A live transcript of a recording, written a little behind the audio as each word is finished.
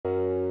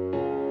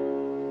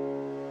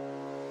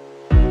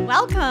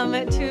Welcome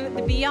to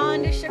the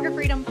Beyond Sugar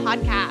Freedom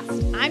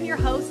podcast. I'm your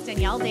host,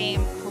 Danielle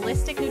Dame,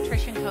 holistic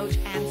nutrition coach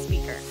and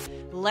speaker.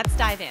 Let's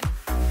dive in.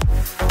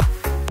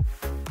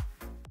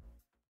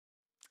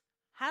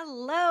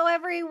 Hello,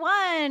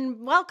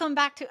 everyone. Welcome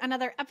back to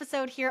another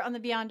episode here on the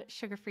Beyond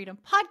Sugar Freedom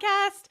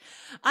podcast.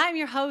 I'm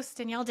your host,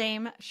 Danielle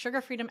Dame,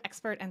 sugar freedom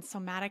expert and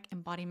somatic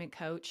embodiment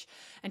coach.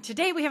 And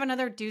today we have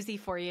another doozy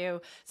for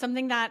you,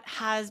 something that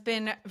has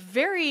been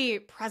very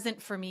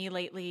present for me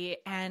lately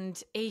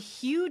and a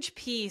huge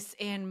piece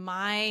in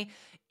my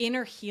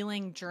inner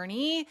healing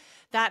journey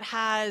that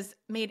has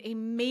made a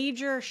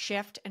major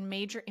shift and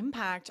major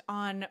impact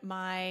on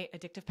my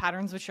addictive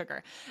patterns with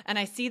sugar. And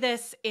I see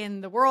this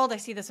in the world. I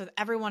see this with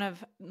every one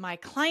of my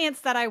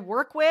clients that I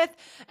work with.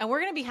 And we're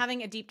going to be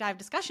having a deep dive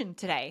discussion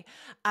today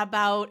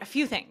about a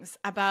few things,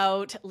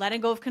 about letting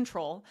go of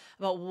control,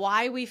 about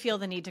why we feel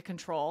the need to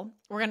control.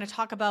 We're going to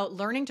talk about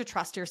learning to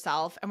trust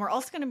yourself. And we're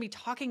also going to be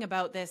talking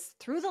about this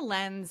through the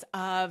lens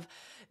of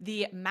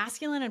the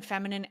masculine and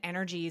feminine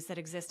energies that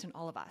exist in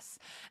all of us.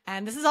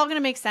 And this is all going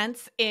to make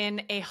sense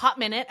in a hot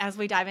minute as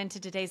we dive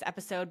into today's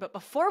episode. But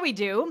before we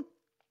do,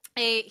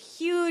 a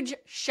huge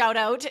shout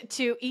out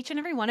to each and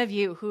every one of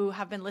you who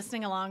have been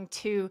listening along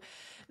to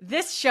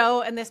this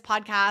show and this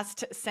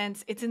podcast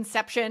since its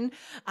inception,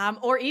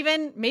 or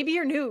even maybe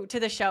you're new to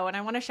the show. And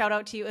I want to shout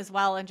out to you as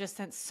well and just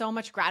send so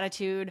much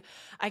gratitude.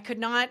 I could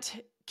not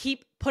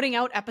keep putting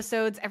out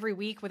episodes every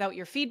week without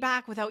your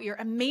feedback, without your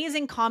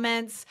amazing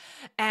comments,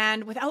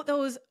 and without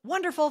those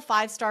wonderful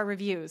 5-star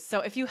reviews. So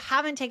if you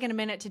haven't taken a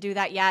minute to do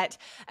that yet,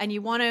 and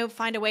you want to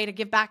find a way to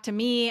give back to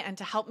me and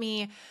to help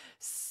me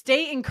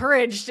stay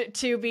encouraged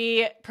to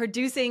be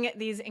producing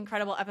these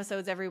incredible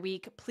episodes every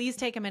week, please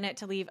take a minute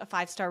to leave a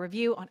 5-star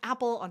review on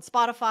Apple, on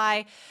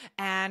Spotify,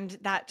 and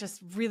that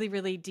just really,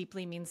 really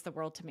deeply means the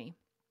world to me.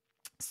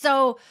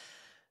 So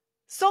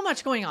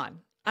much going on.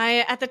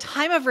 At the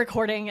time of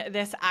recording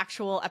this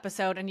actual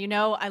episode, and you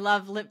know, I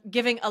love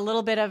giving a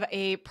little bit of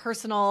a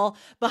personal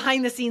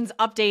behind the scenes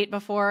update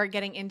before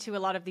getting into a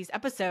lot of these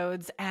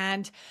episodes.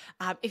 And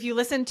if you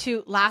listened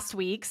to last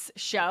week's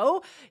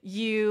show,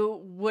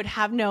 you would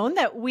have known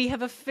that we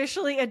have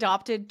officially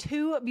adopted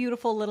 2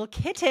 beautiful little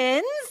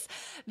kittens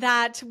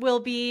that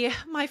will be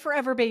my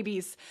forever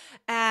babies.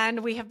 And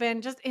we have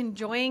been just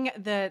enjoying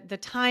the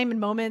time and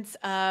moments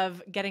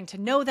of getting to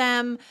know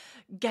them,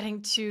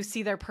 getting to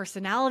see their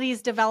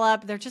personalities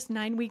develop. They're just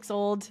 9 weeks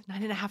old,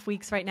 9.5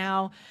 weeks right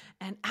now.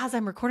 And as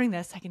I'm recording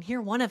this, I can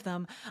hear one of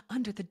them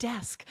under the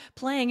desk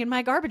playing in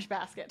my garbage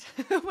basket,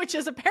 which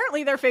is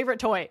apparently their favorite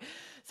toy.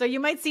 So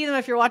you might see them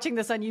if you're watching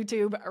this on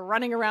YouTube,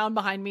 running around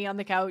behind me on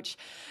the couch.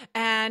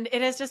 And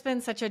it has just been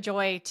such a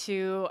joy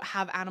to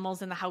have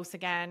animals in the house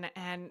again.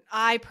 And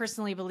I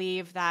personally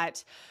believe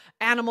that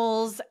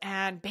animals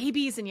and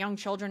babies and young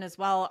children as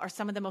well are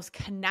some of the most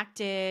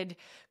connected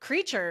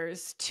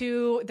creatures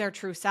to their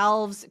true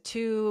selves,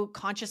 to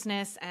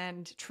consciousness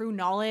and true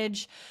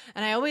knowledge.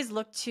 And I always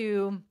look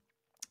to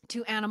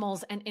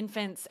animals and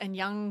infants and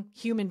young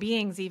human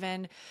beings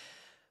even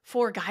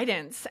for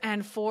guidance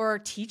and for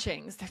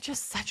teachings. They're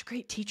just such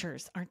great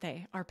teachers, aren't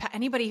they?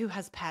 Anybody who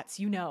has pets,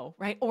 you know,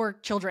 right? Or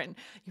children,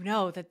 you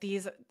know that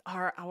these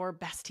are our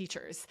best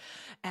teachers.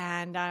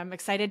 And I'm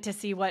excited to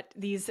see what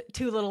these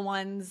 2 little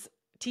ones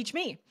teach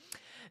me.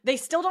 They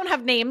still don't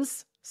have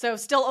names, so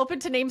still open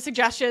to name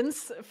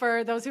suggestions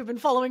for those who've been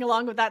following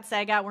along with that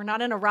saga. We're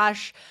not in a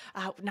rush.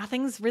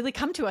 Nothing's really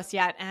come to us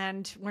yet,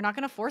 and we're not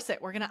going to force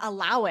it. We're going to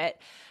allow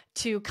it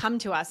to come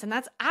to us. And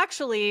that's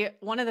actually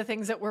one of the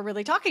things that we're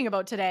really talking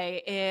about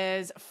today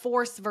is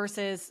force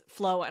versus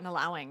flow and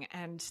allowing.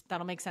 And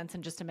that'll make sense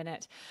in just a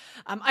minute.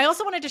 I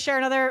also wanted to share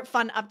another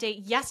fun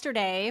update.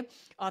 Yesterday,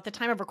 at the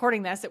time of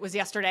recording this, it was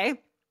yesterday,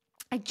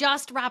 I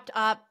just wrapped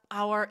up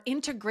our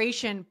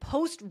integration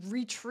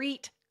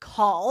post-retreat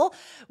call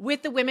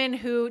with the women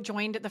who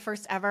joined the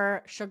first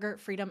ever Sugar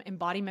Freedom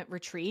Embodiment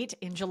Retreat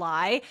in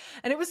July.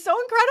 And it was so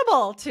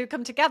incredible to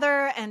come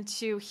together and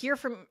to hear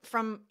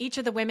from each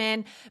of the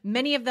women.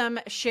 Many of them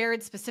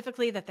shared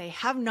specifically that they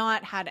have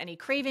not had any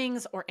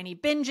cravings or any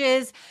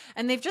binges,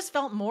 and they've just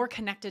felt more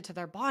connected to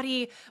their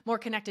body, more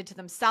connected to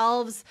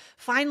themselves,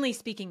 finally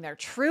speaking their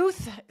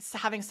truth,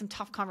 having some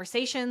tough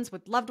conversations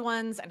with loved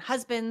ones and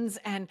husbands,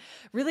 and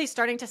really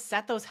starting to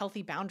set those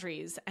healthy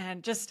boundaries.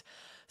 And just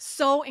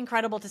so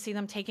incredible to see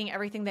them taking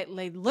everything that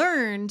they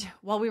learned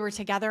while we were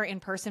together in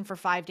person for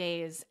 5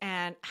 days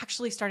and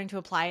actually starting to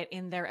apply it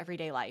in their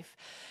everyday life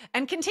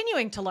and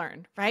continuing to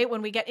learn, right?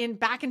 When we get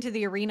back into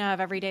the arena of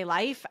everyday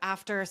life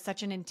after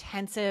such an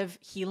intensive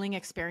healing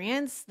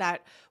experience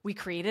that we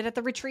created at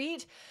the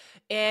retreat,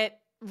 it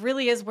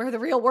really is where the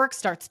real work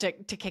starts to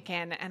kick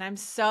in. And I'm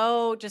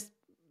so just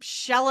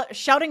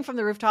shouting from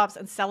the rooftops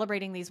and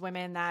celebrating these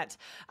women that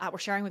were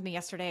sharing with me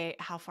yesterday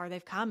how far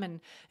they've come.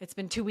 And it's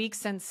been 2 weeks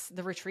since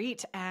the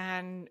retreat,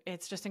 and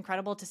it's just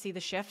incredible to see the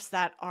shifts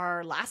that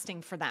are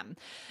lasting for them.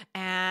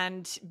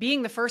 And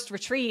being the first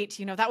retreat,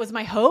 that was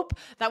my hope.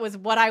 That was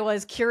what I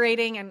was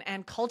curating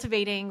and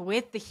cultivating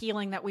with the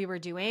healing that we were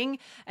doing.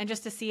 And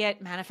just to see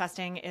it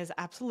manifesting is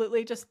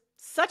absolutely just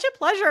such a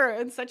pleasure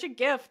and such a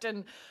gift.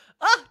 And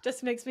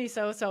just makes me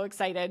so, so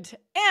excited.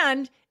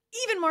 And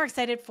even more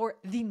excited for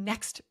the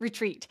next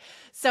retreat.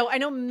 So I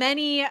know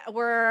many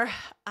were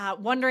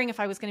wondering if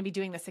I was going to be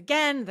doing this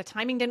again. The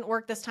timing didn't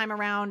work this time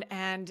around,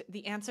 and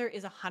the answer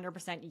is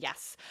 100%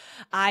 yes.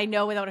 I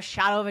know without a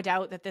shadow of a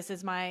doubt that this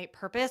is my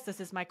purpose. This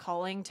is my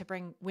calling to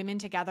bring women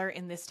together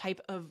in this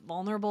type of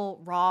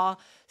vulnerable, raw,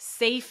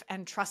 safe,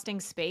 and trusting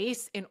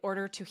space in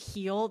order to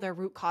heal their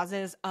root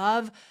causes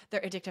of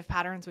their addictive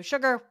patterns with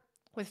sugar,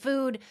 with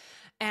food,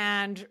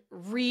 and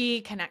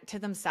reconnect to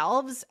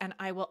themselves. And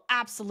I will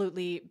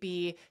absolutely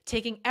be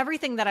taking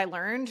everything that I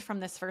learned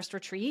from this first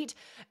retreat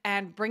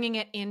and bringing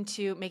it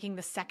into making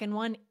the second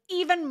one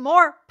even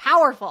more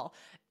powerful,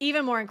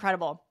 even more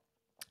incredible.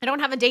 I don't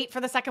have a date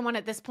for the second one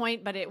at this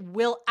point, but it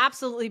will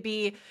absolutely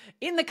be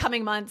in the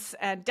coming months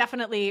and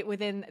definitely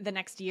within the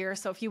next year.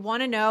 So if you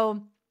want to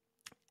know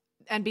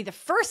and be the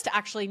first to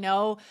actually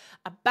know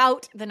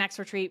about the next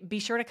retreat, be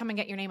sure to come and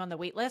get your name on the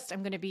wait list.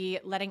 I'm going to be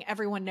letting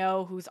everyone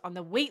know who's on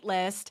the wait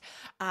list.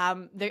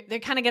 They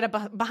kind of get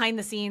a behind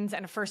the scenes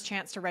and a first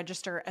chance to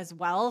register as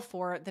well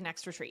for the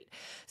next retreat.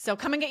 So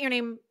come and get your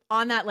name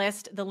on that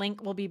list. The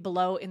link will be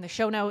below in the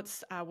show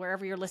notes.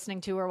 Wherever you're listening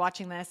to or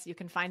watching this, you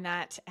can find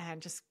that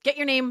and just get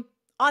your name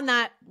on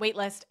that wait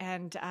list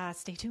and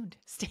stay tuned.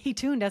 Stay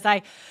tuned as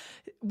I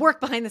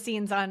work behind the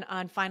scenes on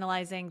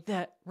finalizing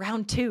the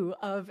round 2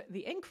 of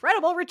the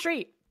incredible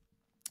retreat.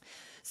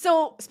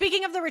 So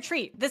speaking of the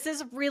retreat, this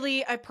is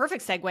really a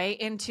perfect segue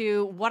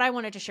into what I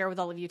wanted to share with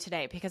all of you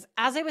today, because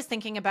as I was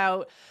thinking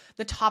about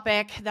the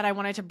topic that I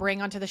wanted to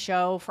bring onto the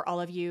show for all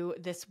of you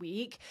this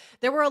week,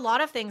 there were a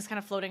lot of things kind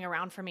of floating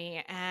around for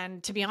me.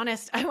 And to be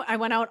honest, I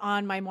went out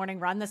on my morning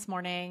run this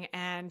morning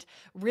and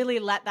really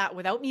let that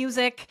without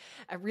music.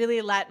 I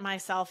really let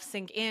myself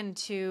sink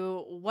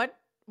into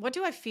what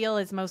do I feel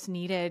is most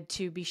needed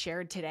to be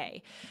shared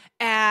today?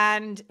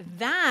 And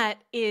that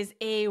is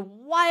a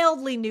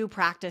wildly new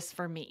practice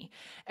for me.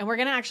 And we're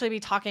going to actually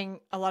be talking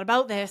a lot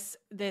about this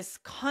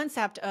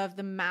concept of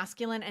the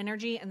masculine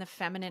energy and the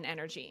feminine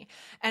energy,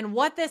 and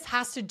what this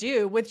has to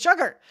do with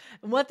sugar,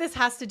 and what this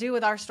has to do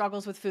with our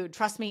struggles with food.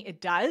 Trust me,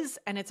 it does.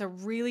 And it's a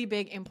really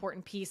big,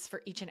 important piece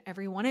for each and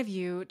every one of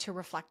you to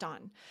reflect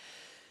on.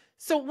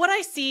 So what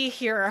I see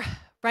here,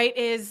 right,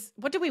 is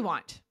what do we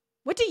want?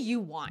 What do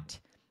you want?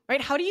 Right?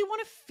 How do you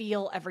want to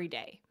feel every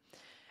day?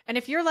 And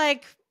if you're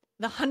like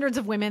the hundreds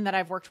of women that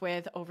I've worked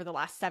with over the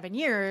last 7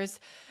 years,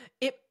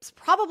 it's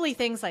probably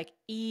things like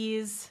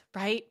ease,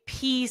 right?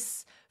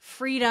 Peace,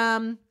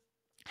 freedom,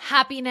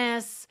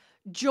 happiness,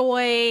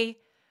 joy,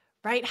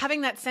 right?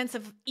 Having that sense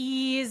of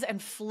ease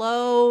and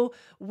flow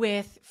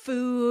with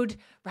food,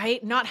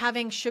 right? Not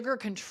having sugar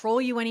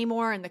control you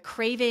anymore and the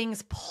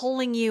cravings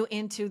pulling you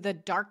into the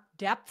dark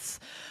depths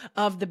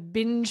of the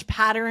binge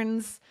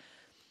patterns,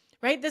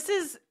 right? This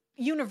is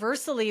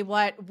universally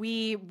what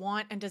we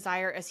want and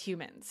desire as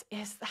humans,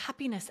 is the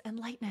happiness and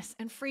lightness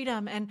and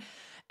freedom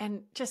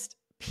and just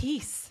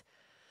peace,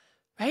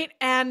 right?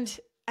 And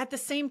at the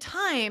same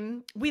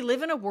time, we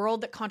live in a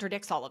world that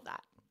contradicts all of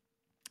that.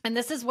 And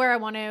this is where I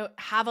want to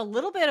have a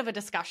little bit of a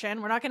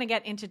discussion. We're not going to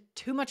get into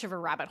too much of a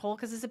rabbit hole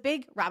because it's a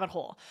big rabbit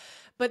hole.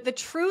 But the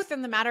truth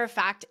and the matter of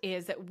fact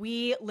is that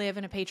we live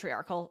in a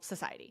patriarchal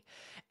society.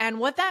 And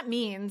what that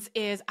means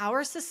is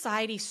our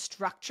society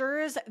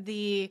structures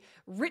the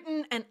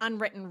written and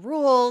unwritten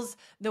rules,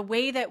 the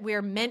way that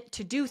we're meant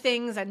to do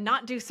things and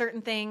not do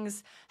certain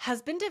things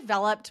has been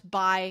developed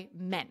by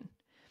men,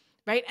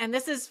 right? And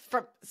this is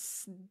from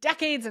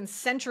decades and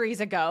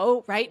centuries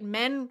ago, right?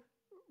 Men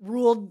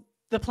ruled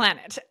the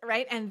planet,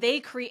 right? And they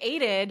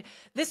created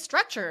this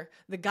structure,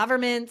 the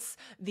governments,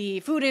 the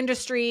food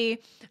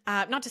industry,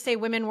 not to say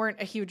women weren't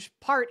a huge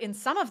part in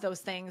some of those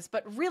things,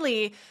 but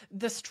really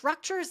the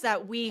structures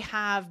that we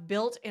have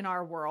built in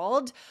our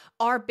world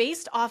are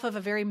based off of a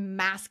very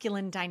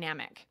masculine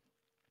dynamic.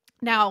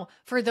 Now,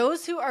 for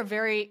those who are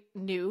very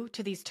new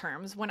to these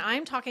terms, when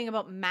I'm talking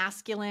about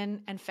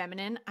masculine and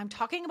feminine, I'm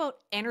talking about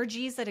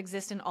energies that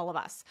exist in all of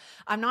us.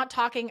 I'm not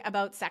talking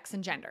about sex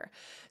and gender.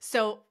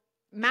 So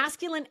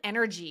masculine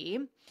energy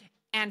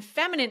and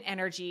feminine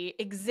energy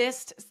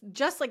exist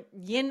just like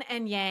yin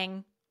and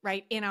yang,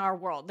 right, in our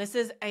world. This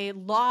is a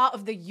law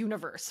of the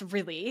universe,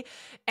 really.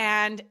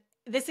 And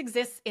this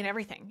exists in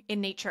everything,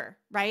 in nature,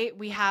 right?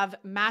 We have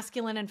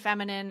masculine and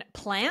feminine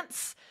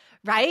plants,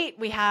 right?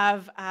 We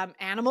have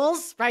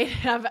animals, right?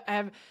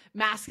 have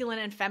masculine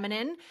and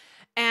feminine.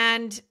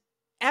 And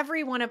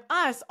every one of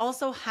us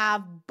also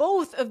have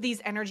both of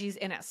these energies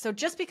in us. So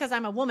just because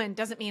I'm a woman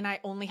doesn't mean I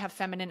only have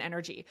feminine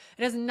energy.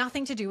 It has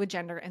nothing to do with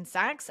gender and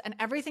sex, and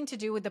everything to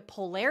do with the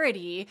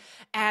polarity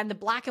and the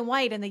black and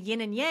white and the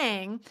yin and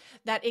yang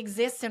that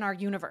exists in our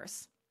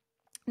universe.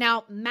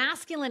 Now,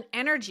 masculine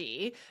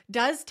energy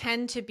does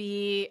tend to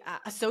be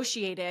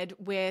associated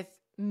with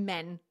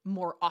men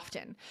more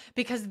often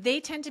because they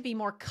tend to be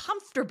more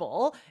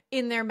comfortable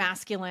in their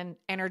masculine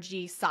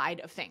energy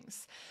side of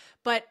things.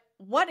 But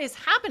what is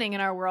happening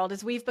in our world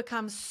is we've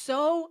become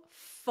so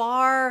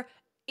far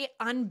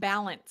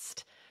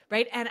unbalanced,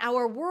 right? And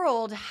our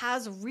world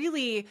has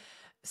really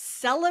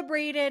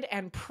celebrated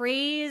and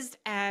praised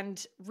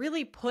and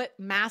really put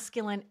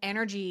masculine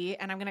energy,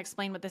 and I'm going to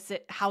explain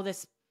how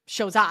this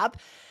shows up,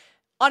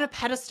 on a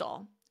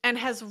pedestal, and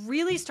has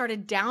really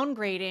started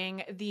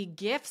downgrading the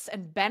gifts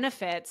and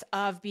benefits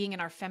of being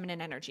in our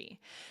feminine energy.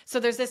 So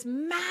there's this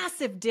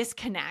massive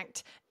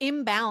disconnect,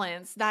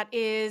 imbalance that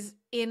is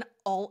in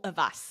all of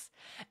us.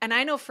 And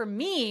I know for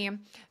me,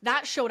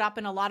 that showed up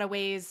in a lot of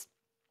ways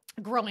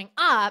growing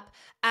up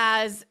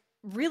as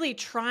really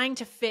trying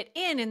to fit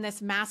in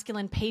this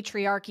masculine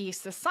patriarchy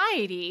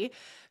society,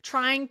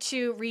 trying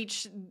to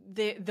reach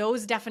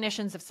those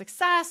definitions of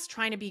success,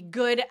 trying to be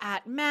good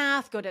at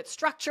math, good at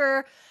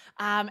structure,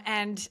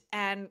 and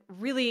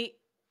really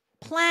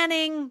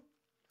planning.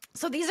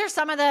 So these are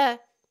some of the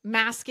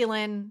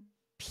masculine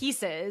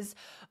pieces,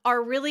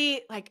 are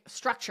really like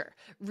structure,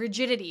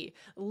 rigidity,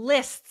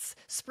 lists,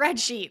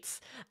 spreadsheets,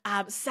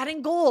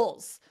 setting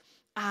goals.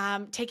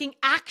 Taking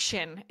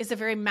action is a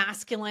very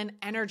masculine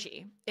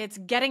energy. It's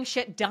getting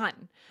shit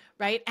done,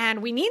 right?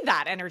 And we need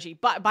that energy.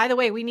 But by the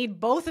way, we need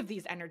both of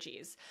these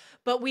energies.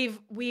 But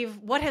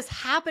what has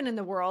happened in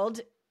the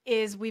world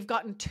is we've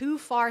gotten too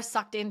far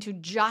sucked into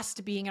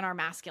just being in our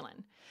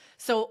masculine.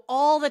 So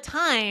all the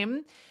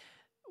time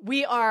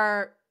we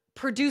are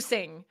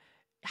producing,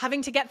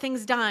 having to get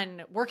things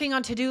done, working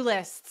on to-do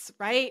lists,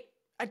 right?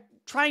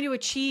 Trying to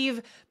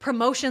achieve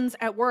promotions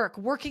at work,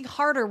 working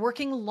harder,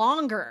 working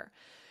longer.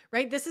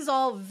 Right? This is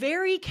all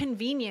very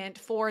convenient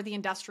for the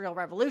Industrial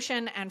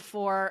Revolution and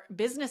for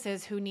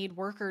businesses who need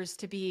workers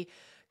to be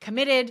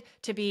committed,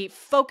 to be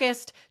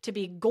focused, to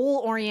be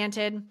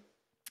goal-oriented.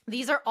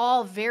 These are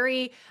all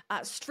very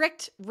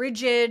strict,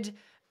 rigid,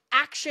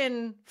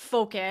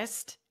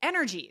 action-focused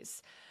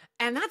energies.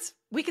 And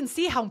we can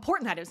see how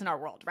important that is in our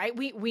world, right?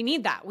 We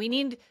need that. We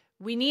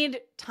need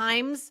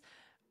times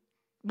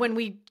when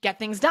we get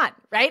things done,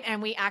 right? And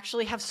we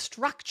actually have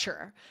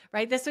structure,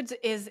 right? This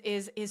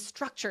is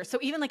structure. So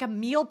even like a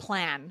meal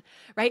plan,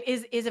 right,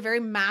 is a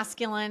very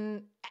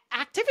masculine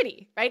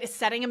activity, right? Is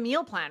setting a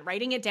meal plan,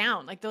 writing it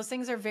down. Like those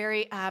things are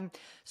very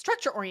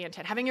structure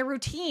oriented. Having a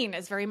routine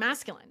is very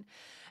masculine.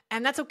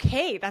 And that's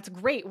okay. That's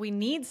great. We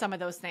need some of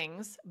those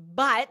things,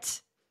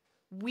 but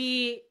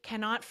we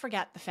cannot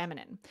forget the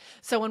feminine.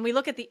 So when we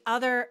look at the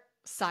other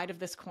side of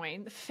this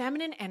coin, the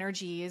feminine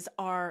energies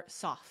are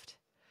soft.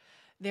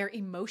 They're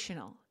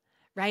emotional,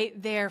 right?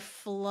 They're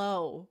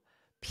flow,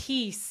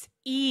 peace,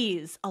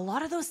 ease, a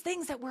lot of those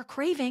things that we're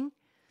craving,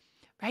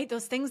 right?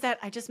 Those things that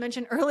I just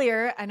mentioned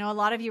earlier, I know a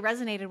lot of you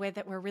resonated with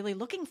that we're really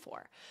looking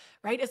for,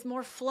 right? It's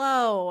more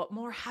flow,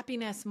 more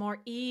happiness, more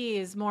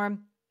ease, more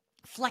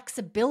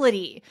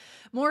flexibility,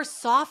 more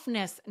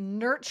softness,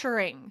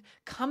 nurturing,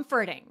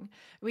 comforting.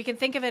 We can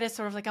think of it as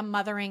sort of like a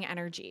mothering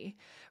energy,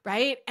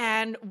 right?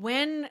 And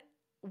when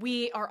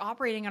we are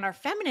operating on our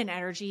feminine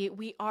energy,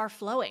 we are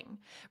flowing,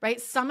 right?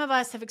 Some of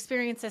us have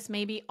experienced this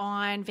maybe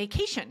on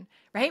vacation,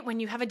 right? When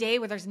you have a day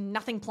where there's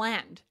nothing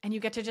planned and you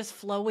get to just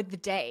flow with the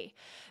day.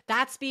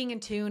 That's being in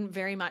tune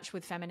very much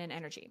with feminine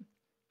energy,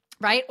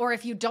 right? Or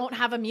if you don't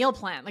have a meal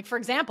plan, like for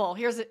example,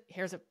 here's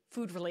a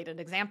food related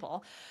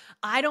example.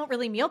 I don't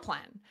really meal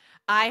plan.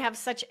 I have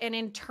such an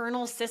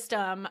internal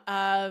system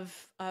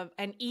of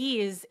an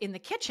ease in the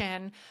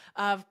kitchen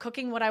of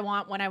cooking what I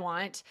want when I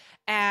want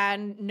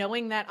and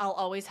knowing that I'll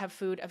always have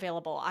food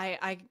available.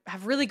 I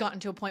have really gotten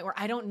to a point where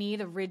I don't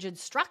need a rigid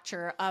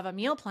structure of a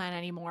meal plan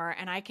anymore,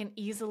 and I can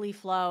easily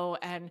flow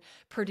and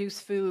produce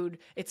food.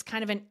 It's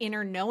kind of an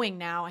inner knowing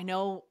now. I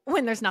know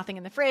when there's nothing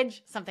in the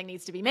fridge, something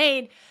needs to be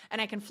made, and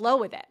I can flow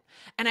with it.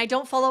 And I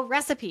don't follow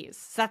recipes.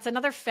 So that's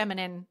another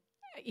feminine,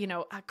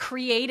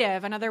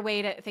 creative. Another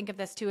way to think of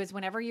this too is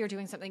whenever you're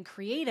doing something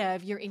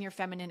creative, you're in your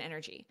feminine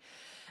energy.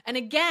 And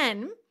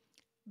again,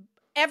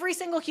 every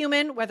single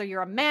human, whether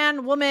you're a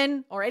man,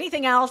 woman, or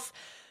anything else,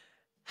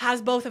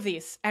 has both of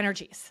these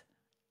energies.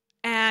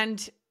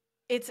 And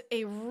it's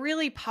a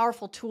really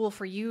powerful tool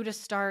for you to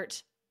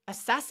start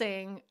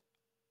assessing,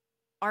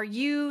 are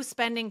you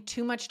spending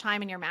too much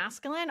time in your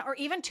masculine or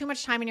even too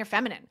much time in your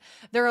feminine?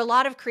 There are a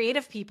lot of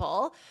creative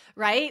people,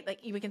 right? Like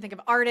we can think of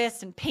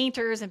artists and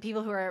painters and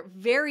people who are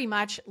very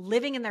much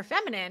living in their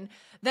feminine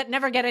that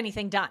never get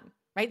anything done,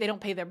 right? They don't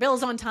pay their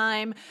bills on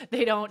time.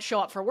 They don't show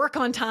up for work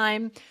on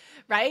time,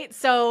 right?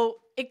 So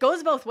it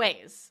goes both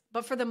ways.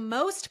 But for the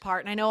most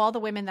part, and I know all the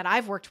women that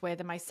I've worked with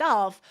and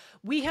myself,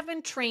 we have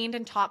been trained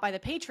and taught by the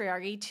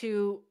patriarchy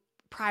to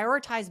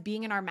prioritize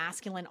being in our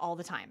masculine all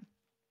the time.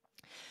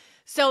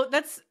 So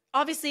that's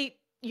obviously,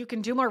 you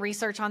can do more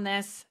research on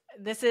this.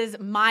 This is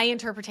my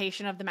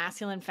interpretation of the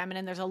masculine and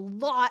feminine. There's a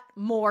lot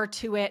more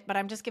to it, but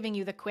I'm just giving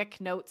you the quick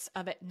notes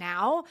of it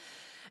now.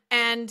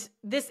 And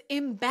this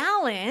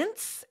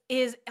imbalance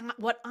is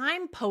what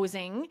I'm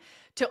posing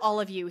to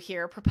all of you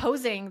here,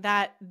 proposing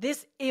that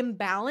this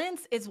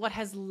imbalance is what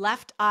has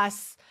left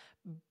us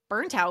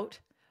burnt out,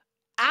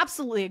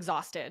 absolutely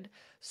exhausted,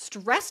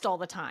 stressed all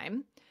the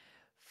time,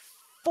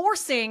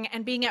 forcing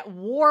and being at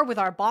war with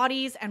our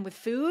bodies and with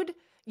food,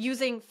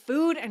 using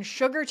food and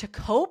sugar to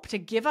cope, to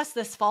give us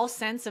this false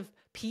sense of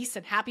peace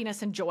and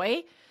happiness and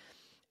joy.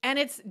 And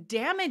it's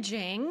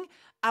damaging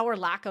our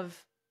lack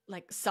of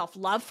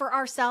self-love for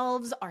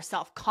ourselves, our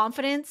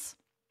self-confidence,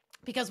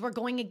 because we're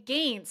going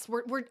against,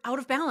 we're out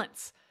of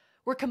balance.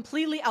 We're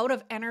completely out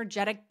of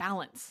energetic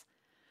balance.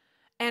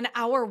 And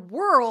our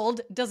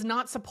world does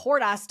not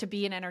support us to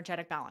be in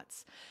energetic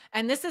balance.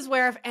 And this is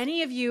where, if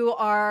any of you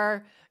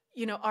are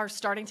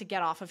starting to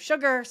get off of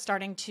sugar,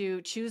 starting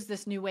to choose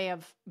this new way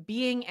of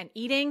being and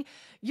eating,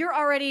 you're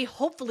already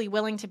hopefully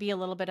willing to be a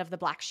little bit of the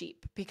black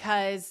sheep,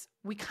 because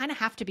we kind of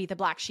have to be the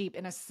black sheep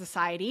in a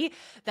society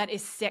that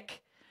is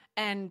sick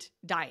and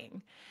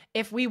dying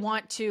if we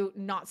want to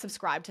not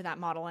subscribe to that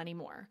model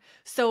anymore.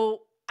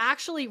 So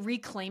actually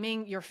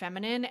reclaiming your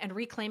feminine and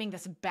reclaiming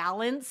this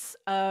balance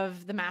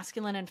of the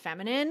masculine and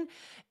feminine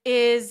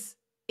is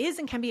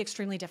and can be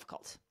extremely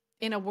difficult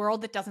in a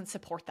world that doesn't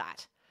support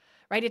that.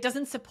 Right? It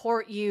doesn't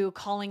support you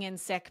calling in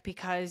sick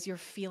because you're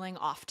feeling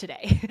off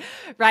today,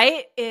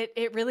 right?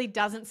 It really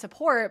doesn't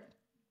support,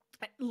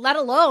 let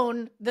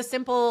alone the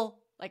simple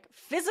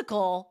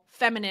physical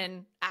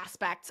feminine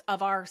aspects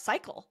of our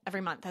cycle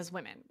every month as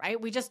women,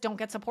 right? We just don't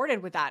get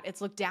supported with that.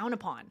 It's looked down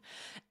upon.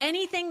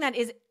 Anything that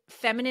is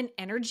feminine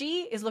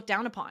energy is looked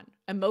down upon.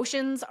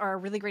 Emotions are a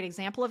really great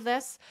example of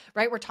this,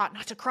 right? We're taught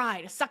not to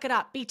cry, to suck it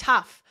up, be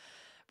tough,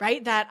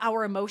 right? That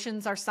our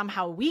emotions are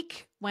somehow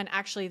weak when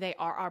actually they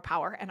are our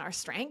power and our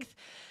strength.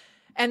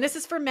 And this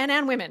is for men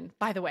and women,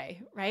 by the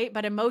way, right?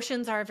 But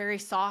emotions are very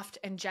soft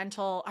and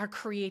gentle. Our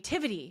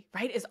creativity,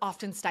 right, is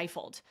often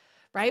stifled,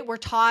 right? We're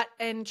taught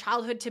in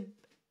childhood to,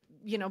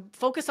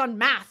 focus on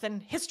math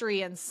and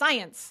history and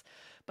science,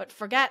 but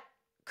forget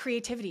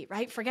creativity,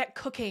 right? Forget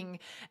cooking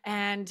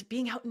and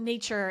being out in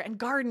nature and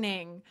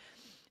gardening.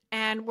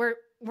 And we're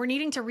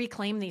needing to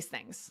reclaim these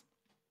things.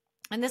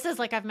 And this is,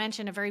 like I've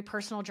mentioned, a very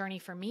personal journey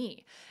for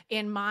me.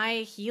 In my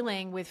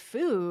healing with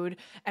food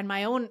and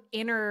my own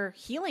inner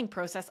healing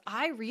process,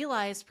 I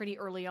realized pretty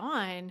early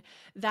on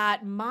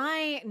that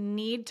my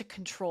need to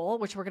control,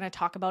 which we're going to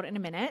talk about in a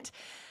minute,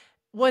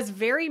 was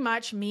very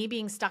much me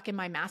being stuck in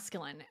my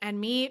masculine and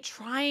me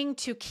trying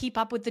to keep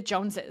up with the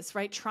Joneses,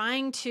 right?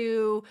 Trying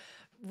to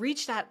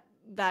reach that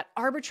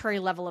arbitrary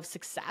level of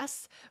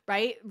success,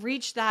 right?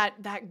 Reach that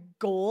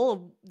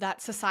goal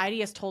that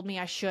society has told me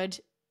I should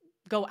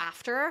go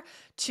after,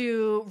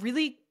 to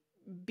really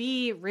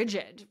be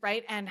rigid,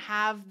 right? And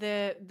have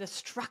the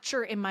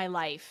structure in my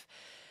life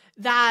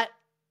that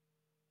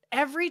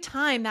every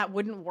time that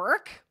wouldn't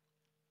work,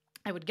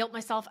 I would guilt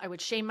myself, I would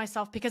shame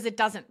myself, because it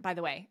doesn't, by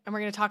the way. And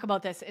we're going to talk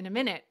about this in a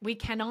minute. We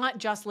cannot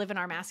just live in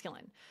our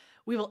masculine.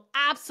 We will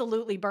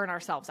absolutely burn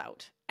ourselves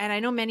out. And I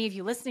know many of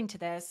you listening to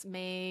this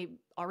may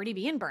already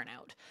be in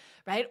burnout,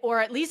 right? Or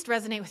at least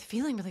resonate with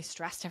feeling really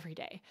stressed every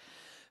day,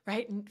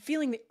 right? And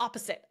feeling the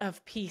opposite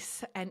of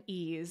peace and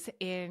ease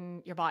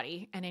in your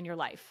body and in your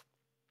life.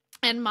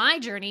 And my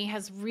journey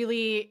has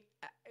really,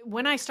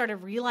 when I started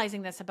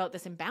realizing this about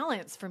this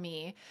imbalance for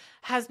me,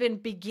 has been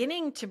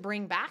beginning to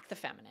bring back the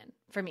feminine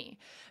for me,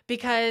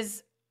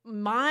 because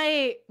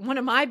one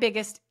of my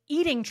biggest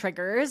eating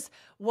triggers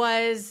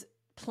was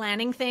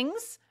planning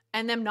things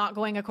and them not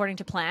going according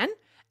to plan,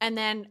 and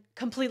then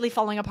completely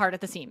falling apart at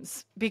the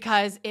seams,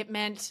 because it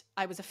meant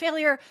I was a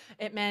failure.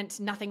 It meant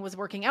nothing was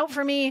working out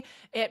for me.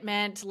 It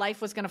meant life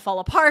was going to fall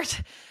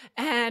apart.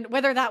 And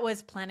whether that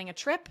was planning a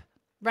trip,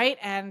 right?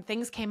 And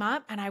things came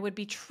up and I would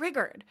be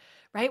triggered,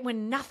 right?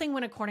 When nothing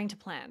went according to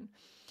plan,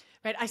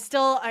 right? I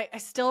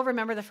still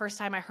remember the first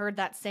time I heard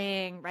that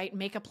saying, right?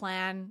 Make a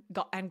plan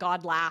and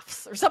God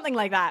laughs, or something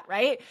like that,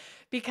 right?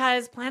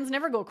 Because plans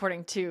never go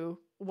according to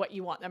what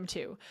you want them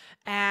to.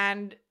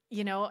 And,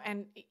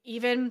 and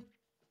even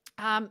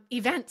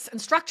events and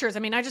structures. I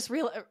mean, I just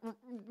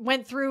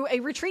went through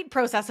a retreat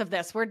process of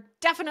this where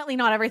definitely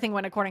not everything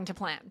went according to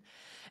plan.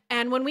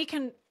 And when we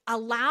can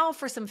allow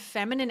for some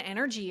feminine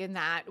energy in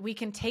that, we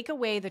can take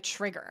away the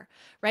trigger,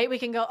 right? We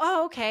can go,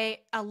 oh,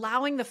 okay,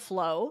 allowing the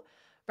flow,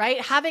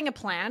 right? Having a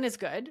plan is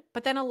good,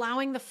 but then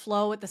allowing the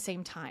flow at the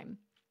same time.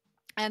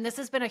 And this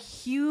has been a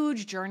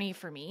huge journey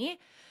for me.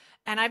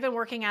 And I've been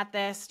working at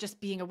this,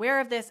 just being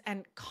aware of this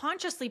and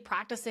consciously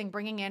practicing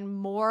bringing in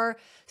more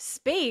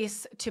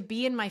space to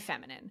be in my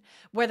feminine,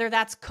 whether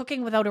that's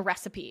cooking without a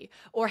recipe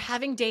or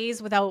having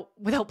days without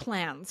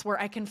plans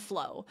where I can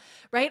flow,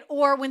 right?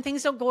 Or when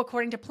things don't go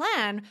according to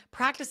plan,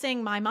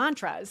 practicing my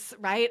mantras,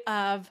 right?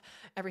 Of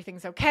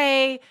everything's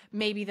okay.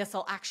 Maybe this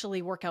will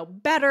actually work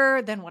out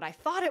better than what I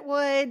thought it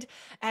would.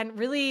 And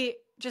really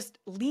just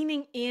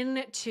leaning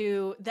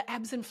into the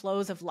ebbs and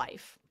flows of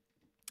life.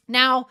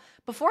 Now,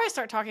 before I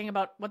start talking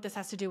about what this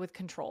has to do with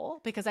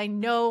control, because I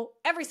know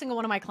every single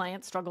one of my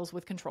clients struggles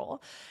with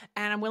control,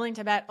 and I'm willing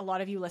to bet a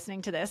lot of you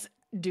listening to this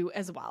do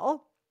as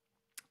well,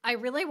 I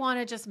really want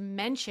to just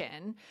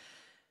mention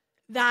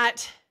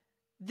that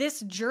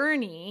this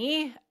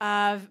journey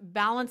of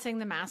balancing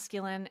the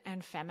masculine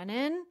and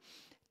feminine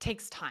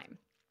takes time,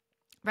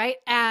 right?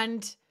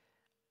 And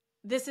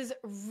this is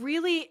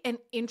really an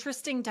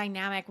interesting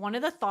dynamic. One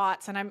of the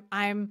thoughts, and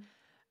I'm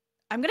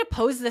going to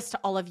pose this to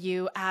all of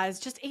you as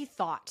just a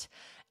thought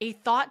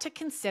to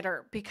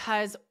consider,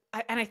 because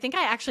I think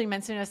I actually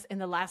mentioned this in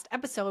the last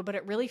episode, but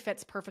it really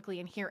fits perfectly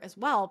in here as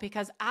well,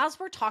 because as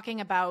we're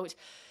talking about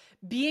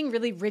being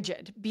really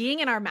rigid, being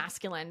in our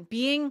masculine,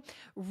 being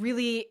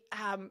really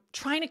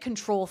trying to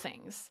control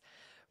things,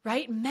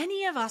 right?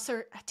 Many of us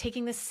are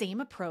taking the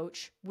same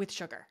approach with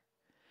sugar.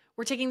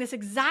 We're taking this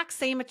exact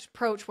same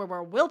approach where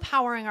we're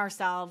willpowering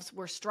ourselves.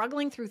 We're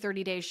struggling through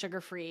 30 days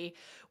sugar-free.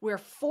 We're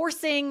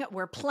forcing,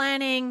 we're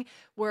planning,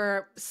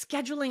 we're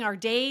scheduling our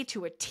day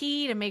to a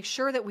T to make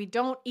sure that we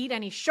don't eat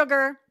any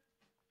sugar.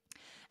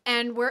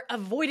 And we're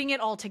avoiding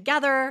it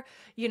altogether,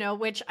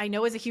 which I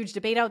know is a huge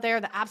debate out there,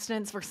 the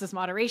abstinence versus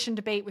moderation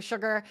debate with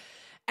sugar.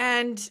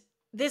 And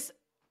this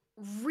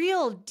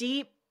real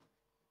deep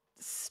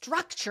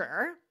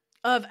structure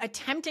of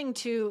attempting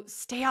to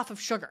stay off of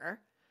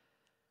sugar,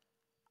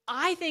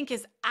 I think,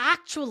 is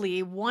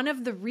actually one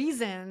of the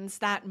reasons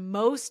that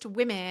most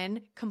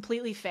women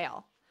completely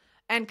fail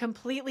and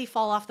completely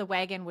fall off the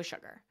wagon with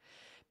sugar.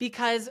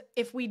 Because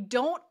if we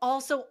don't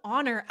also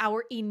honor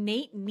our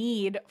innate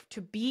need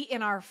to be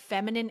in our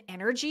feminine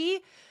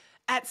energy,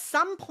 at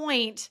some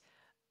point,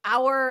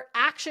 our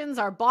actions,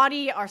 our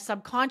body, our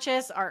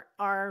subconscious,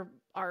 our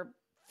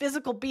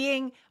physical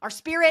being, our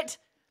spirit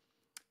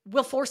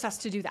will force us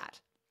to do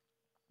that.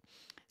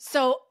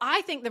 So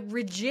I think the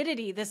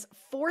rigidity, this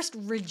forced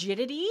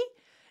rigidity,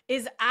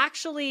 is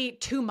actually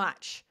too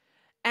much.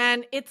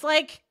 And it's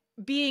like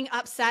being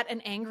upset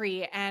and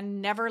angry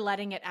and never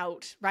letting it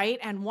out, right?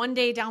 And one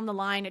day down the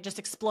line, it just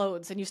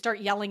explodes and you start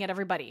yelling at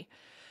everybody,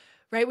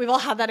 right? We've all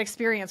had that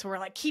experience where we're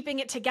like keeping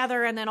it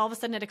together and then all of a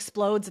sudden it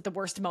explodes at the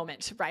worst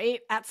moment, right?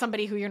 At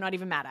somebody who you're not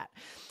even mad at.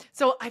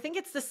 So I think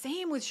it's the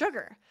same with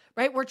sugar,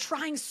 right? We're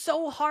trying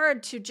so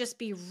hard to just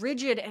be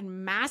rigid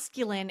and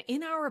masculine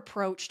in our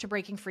approach to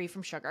breaking free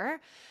from sugar.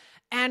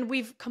 And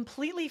we've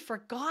completely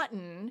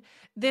forgotten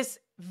this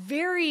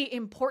very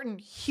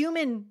important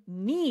human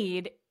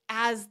need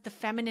as the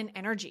feminine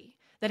energy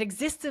that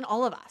exists in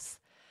all of us.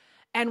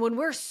 And when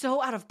we're so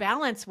out of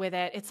balance with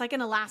it, it's like an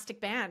elastic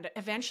band.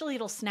 Eventually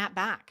it'll snap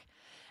back.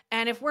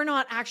 And if we're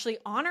not actually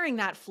honoring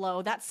that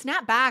flow, that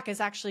snap back is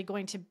actually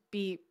going to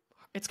be,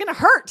 it's going to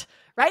hurt,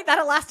 right? That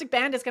elastic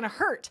band is going to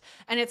hurt.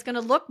 And it's going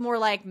to look more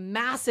like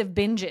massive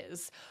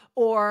binges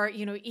or,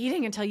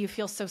 eating until you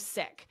feel so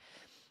sick,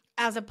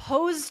 as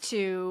opposed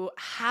to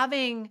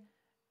having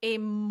a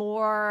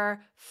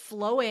more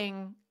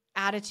flowing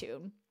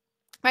attitude.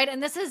 Right.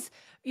 And this is,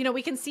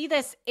 we can see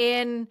this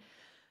in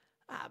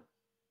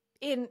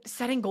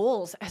setting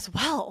goals as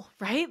well,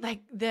 right? Like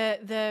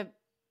the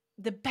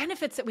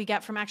benefits that we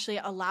get from actually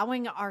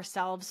allowing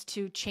ourselves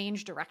to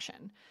change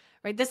direction,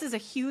 right? This is a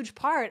huge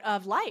part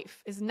of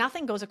life, is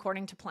nothing goes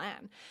according to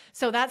plan.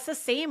 So that's the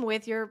same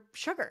with your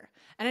sugar.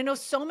 And I know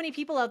so many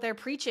people out there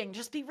preaching,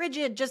 just be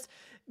rigid, just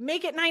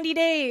make it 90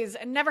 days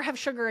and never have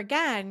sugar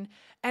again.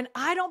 And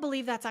I don't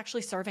believe that's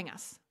actually serving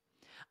us.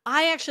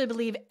 I actually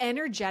believe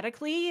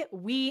energetically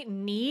we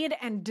need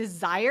and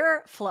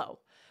desire flow.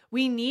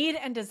 We need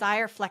and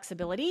desire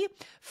flexibility,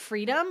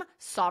 freedom,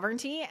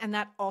 sovereignty, and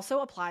that also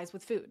applies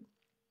with food.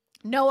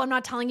 No, I'm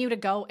not telling you to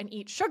go and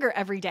eat sugar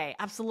every day.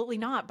 Absolutely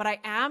not. But I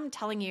am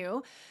telling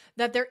you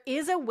that there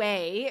is a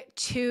way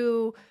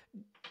to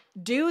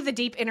do the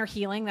deep inner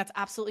healing that's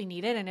absolutely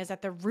needed and is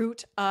at the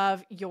root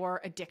of your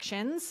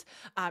addictions,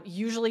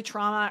 usually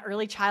trauma,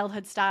 early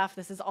childhood stuff.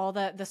 This is all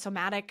the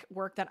somatic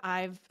work that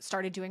I've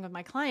started doing with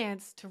my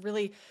clients to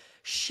really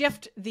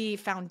shift the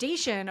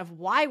foundation of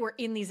why we're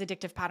in these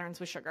addictive patterns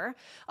with sugar.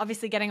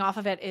 Obviously, getting off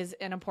of it is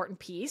an important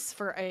piece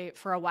for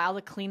a while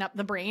to clean up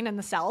the brain and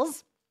the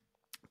cells.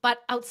 But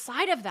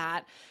outside of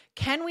that,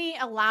 can we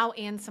allow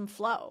in some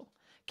flow?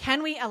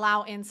 Can we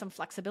allow in some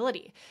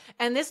flexibility?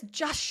 And this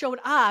just showed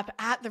up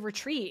at the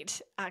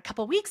retreat a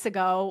couple weeks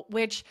ago,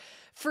 which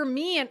for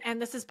me,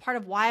 and this is part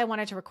of why I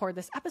wanted to record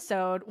this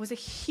episode, was a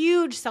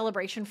huge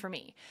celebration for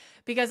me,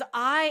 because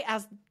I,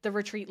 as the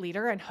retreat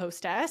leader and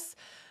hostess,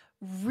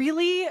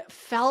 really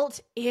felt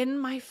in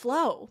my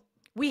flow.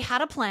 We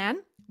had a plan.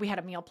 We had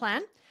a meal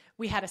plan.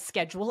 We had a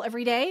schedule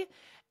every day.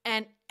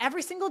 And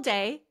every single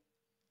day,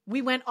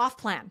 we went off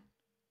plan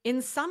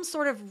in some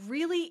sort of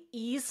really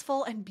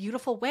easeful and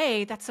beautiful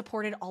way that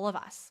supported all of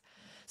us.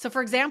 So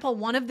for example,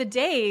 one of the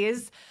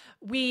days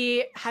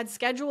we had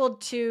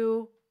scheduled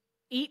to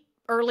eat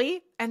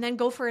early and then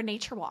go for a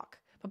nature walk.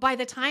 But by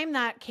the time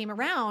that came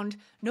around,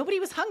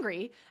 nobody was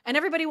hungry and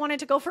everybody wanted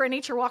to go for a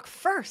nature walk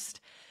first.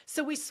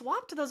 So we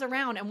swapped those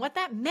around. And what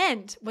that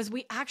meant was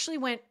we actually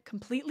went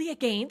completely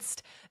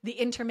against the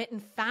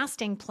intermittent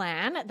fasting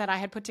plan that I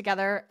had put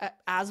together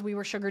as we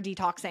were sugar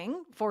detoxing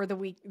for the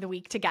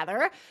week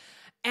together.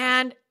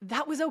 And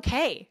that was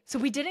okay. So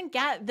we didn't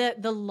get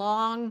the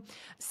long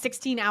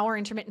 16-hour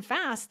intermittent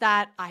fast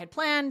that I had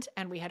planned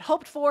and we had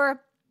hoped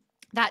for.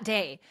 that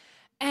day.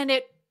 And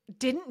it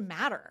didn't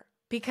matter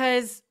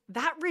because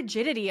that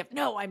rigidity of,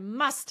 no, I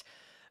must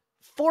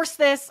force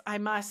this, I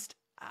must,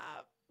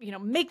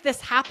 make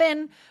this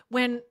happen,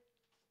 when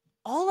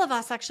all of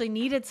us actually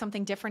needed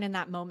something different in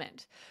that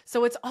moment.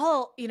 So it's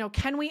all,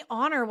 can we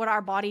honor what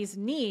our bodies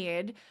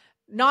need?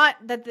 Not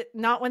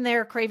when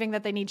they're craving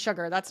that they need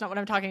sugar. That's not what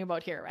I'm talking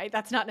about here, right?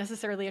 That's not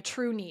necessarily a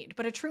true need,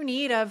 but a true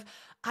need of,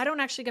 I don't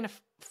actually going to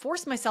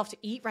force myself to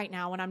eat right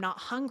now when I'm not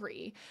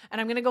hungry. And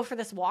I'm going to go for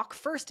this walk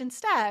first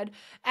instead,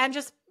 and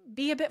just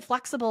be a bit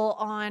flexible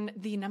on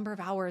the number of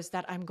hours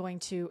that I'm going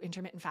to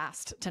intermittent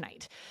fast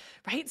tonight,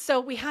 right? So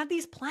we had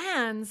these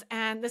plans,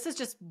 and this is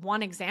just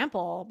one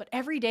example, but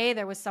every day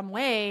there was some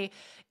way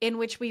in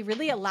which we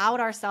really allowed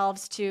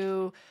ourselves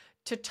to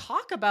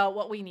talk about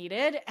what we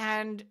needed,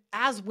 and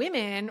as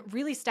women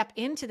really step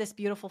into this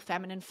beautiful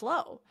feminine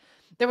flow.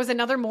 There was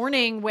another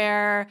morning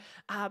where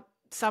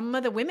some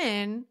of the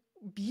women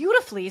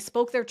beautifully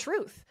spoke their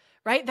truth,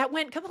 right? That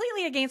went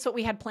completely against what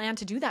we had planned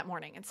to do that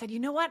morning, and said, you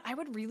know what? I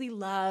would really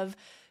love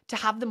to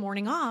have the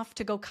morning off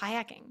to go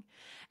kayaking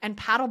and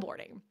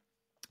paddleboarding,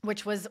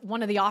 which was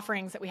one of the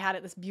offerings that we had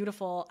at this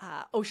beautiful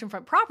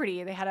oceanfront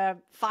property. They had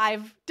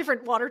 5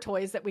 different water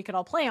toys that we could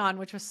all play on,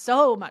 which was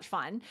so much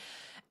fun.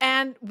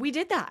 And we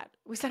did that.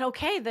 We said,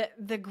 okay,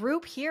 the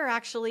group here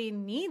actually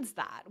needs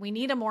that. We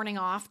need a morning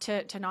off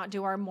to not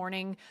do our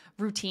morning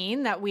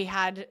routine that we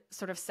had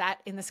sort of set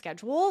in the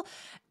schedule.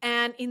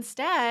 And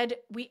instead,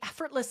 we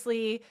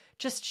effortlessly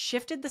just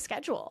shifted the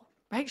schedule,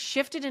 right?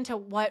 Shifted into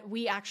what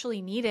we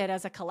actually needed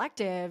as a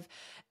collective,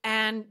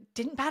 and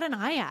didn't bat an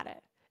eye at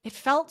it. It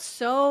felt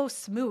so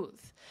smooth.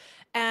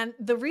 And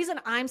the reason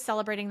I'm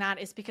celebrating that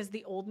is because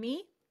the old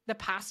me, the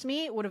past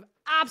me, would have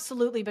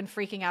absolutely been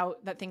freaking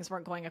out that things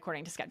weren't going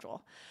according to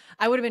schedule.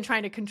 I would have been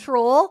trying to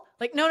control,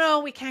 like,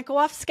 no, we can't go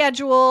off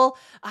schedule.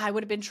 I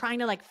would have been trying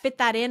to fit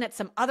that in at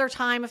some other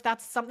time if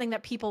that's something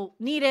that people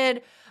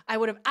needed. I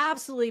would have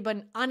absolutely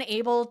been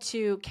unable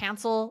to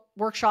cancel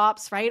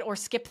workshops, right? Or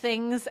skip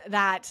things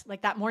that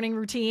morning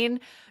routine.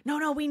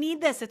 No, we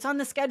need this. It's on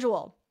the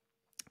schedule.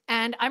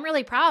 And I'm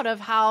really proud of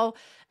how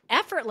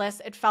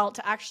effortless it felt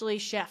to actually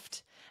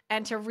shift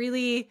and to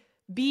really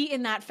be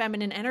in that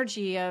feminine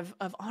energy of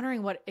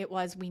honoring what it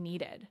was we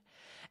needed.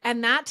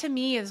 And that, to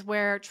me, is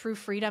where true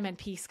freedom and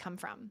peace come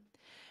from.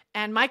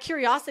 And my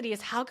curiosity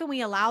is, how can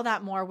we allow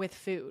that more with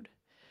food,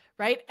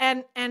 right?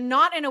 And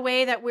not in a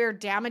way that we're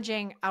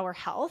damaging our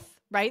health,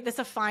 right? That's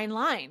a fine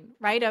line,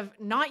 right? Of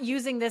not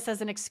using this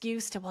as an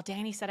excuse to, well,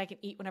 Danny said I can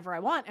eat whenever I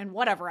want and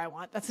whatever I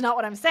want. That's not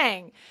what I'm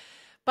saying.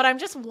 But I'm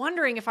just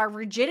wondering if our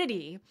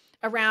rigidity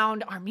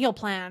around our meal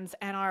plans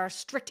and our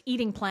strict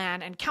eating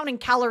plan and counting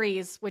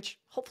calories, which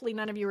hopefully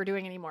none of you are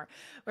doing anymore.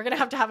 We're going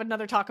to have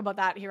another talk about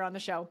that here on the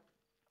show.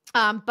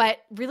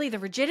 But really the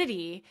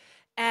rigidity,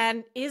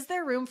 and is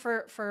there room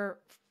for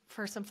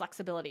some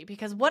flexibility?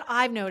 Because what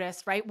I've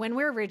noticed, right, when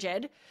we're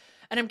rigid,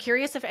 and I'm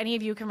curious if any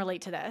of you can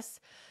relate to this,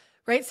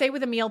 right? Say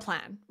with a meal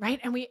plan, right?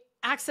 And we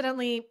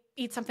accidentally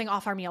eat something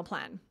off our meal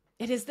plan.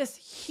 It is this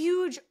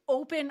huge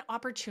open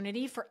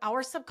opportunity for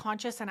our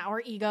subconscious and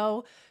our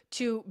ego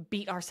to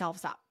beat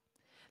ourselves up.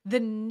 The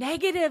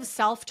negative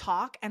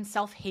self-talk and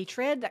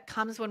self-hatred that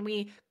comes when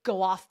we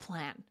go off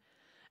plan.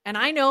 And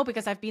I know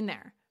because I've been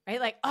there, right?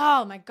 Like,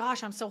 oh my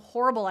gosh, I'm so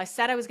horrible. I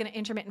said I was going to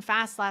intermittent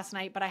fast last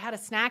night, but I had a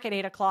snack at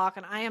 8:00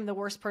 and I am the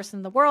worst person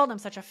in the world. I'm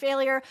such a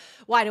failure.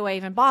 Why do I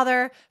even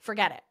bother?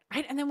 Forget it,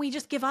 right? And then we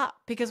just give up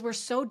because we're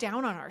so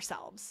down on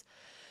ourselves.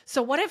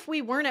 So what if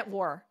we weren't at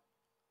war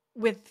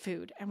with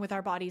food and with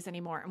our bodies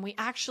anymore, and we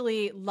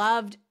actually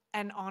loved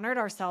and honored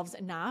ourselves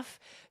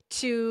enough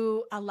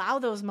to allow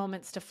those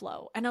moments to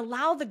flow and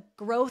allow the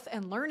growth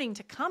and learning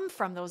to come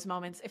from those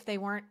moments if they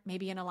weren't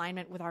maybe in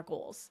alignment with our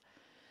goals?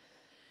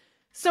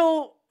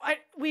 So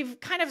we've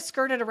kind of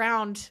skirted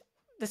around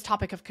this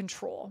topic of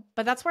control,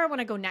 but that's where I want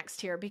to go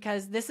next here,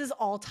 because this is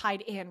all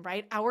tied in,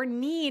 right? Our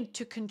need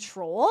to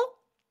control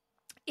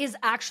is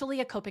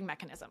actually a coping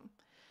mechanism.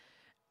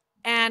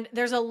 And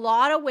there's a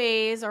lot of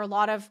ways or a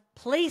lot of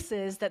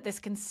places that this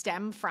can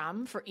stem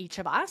from for each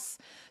of us.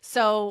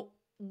 So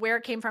where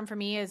it came from for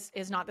me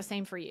is not the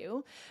same for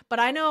you. But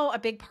I know a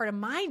big part of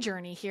my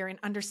journey here in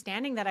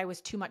understanding that I was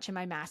too much in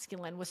my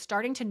masculine was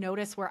starting to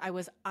notice where I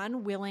was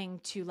unwilling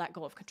to let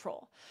go of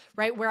control,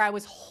 right? Where I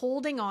was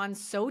holding on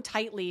so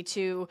tightly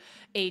to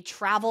a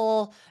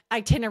travel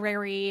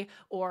itinerary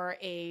or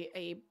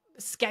a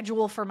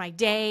schedule for my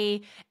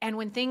day. And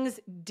when things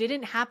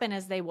didn't happen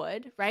as they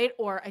would, right?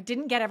 Or I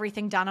didn't get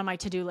everything done on my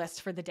to-do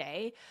list for the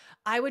day,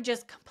 I would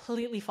just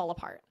completely fall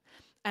apart.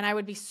 And I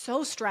would be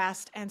so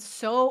stressed and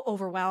so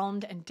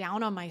overwhelmed and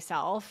down on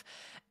myself.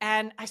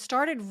 And I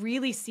started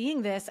really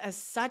seeing this as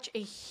such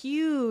a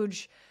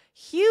huge,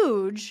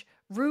 huge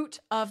root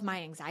of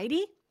my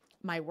anxiety,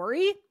 my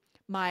worry,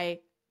 my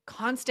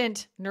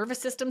constant nervous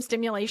system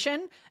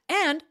stimulation,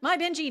 and my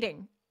binge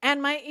eating, and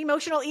my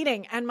emotional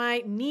eating, and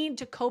my need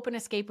to cope and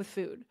escape with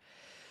food.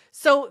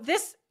 So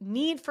this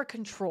need for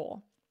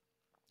control,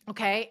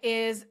 okay,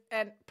 is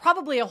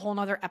probably a whole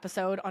nother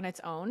episode on its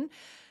own.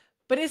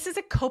 But this is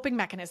a coping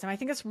mechanism. I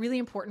think it's really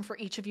important for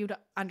each of you to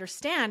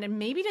understand and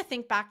maybe to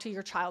think back to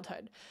your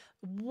childhood.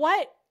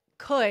 What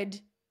could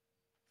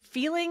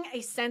feeling a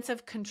sense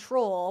of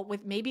control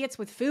with, maybe it's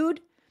with food,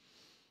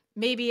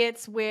 maybe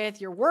it's with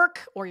your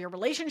work or your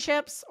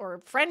relationships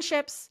or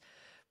friendships,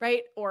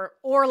 right?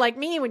 Or like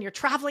me, when you're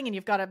traveling and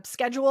you've got a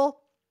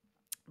schedule,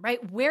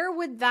 right? Where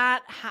would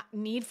that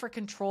need for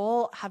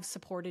control have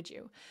supported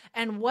you?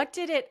 And what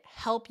did it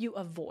help you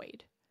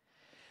avoid?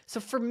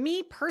 So for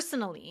me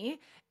personally,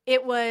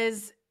 it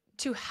was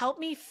to help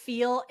me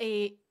feel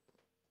a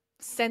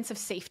sense of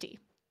safety.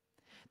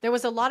 There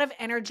was a lot of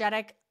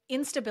energetic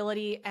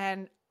instability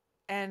and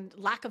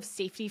lack of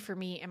safety for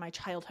me in my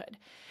childhood,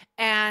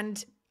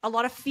 and a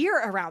lot of fear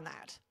around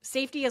that.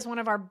 Safety is one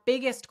of our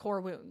biggest core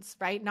wounds,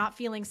 right? Not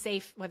feeling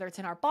safe, whether it's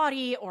in our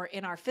body or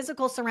in our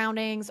physical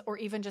surroundings, or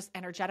even just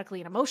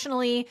energetically and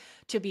emotionally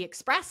to be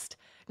expressed,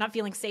 not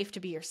feeling safe to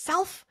be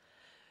yourself.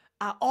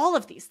 All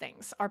of these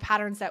things are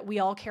patterns that we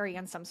all carry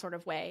in some sort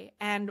of way.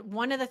 And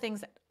one of the things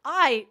that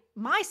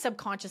my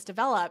subconscious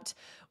developed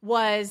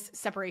was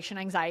separation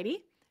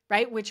anxiety,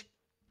 right? Which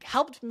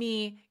helped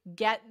me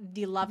get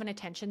the love and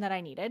attention that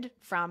I needed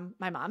from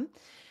my mom.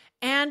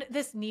 And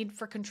this need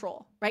for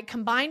control, right?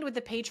 Combined with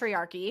the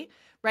patriarchy,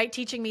 right?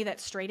 Teaching me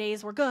that straight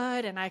A's were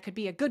good and I could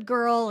be a good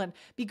girl and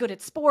be good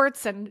at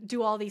sports and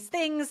do all these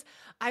things.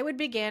 I would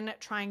begin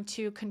trying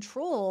to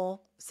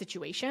control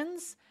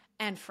situations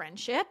and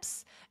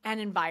friendships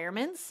and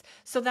environments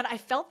so that I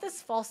felt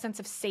this false sense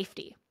of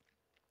safety,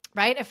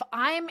 right? If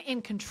I'm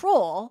in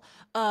control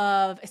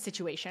of a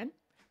situation,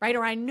 right?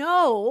 Or I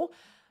know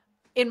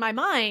in my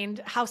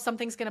mind how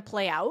something's going to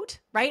play out,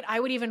 right? I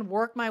would even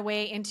work my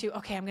way into,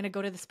 okay, I'm going to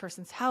go to this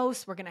person's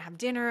house. We're going to have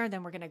dinner.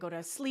 Then we're going to go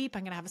to sleep.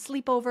 I'm going to have a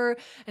sleepover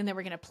and then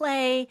we're going to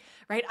play,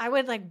 right? I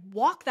would like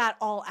walk that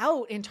all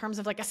out in terms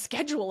of like a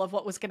schedule of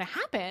what was going to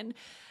happen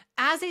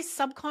as a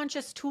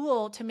subconscious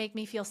tool to make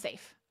me feel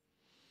safe,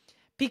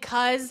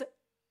 because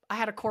I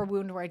had a core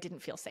wound where I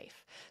didn't feel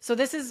safe. So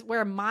this is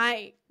where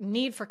my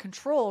need for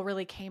control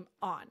really came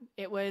on.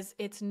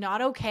 It's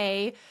not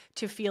okay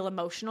to feel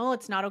emotional.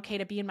 It's not okay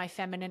to be in my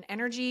feminine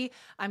energy.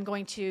 I'm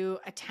going to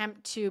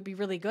attempt to be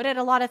really good at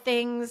a lot of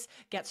things,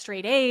 get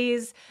straight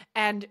A's,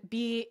 and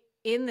be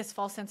in this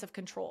false sense of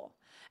control.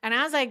 And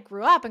as I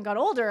grew up and got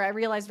older, I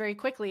realized very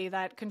quickly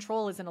that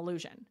control is an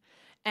illusion.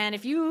 And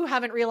if you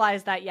haven't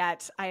realized that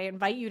yet, I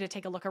invite you to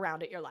take a look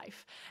around at your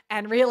life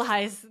and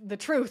realize the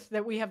truth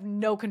that we have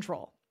no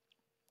control.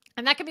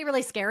 And that can be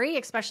really scary,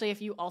 especially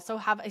if you also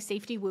have a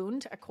safety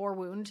wound, a core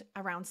wound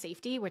around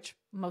safety, which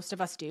most of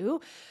us do.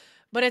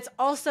 But it's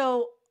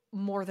also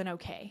more than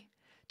okay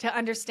to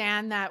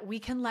understand that we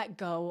can let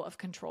go of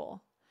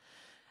control.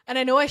 And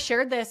I know I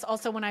shared this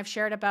also when I've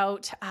shared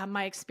about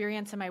my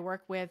experience and my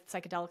work with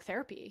psychedelic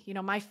therapy. You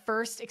know, my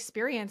first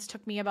experience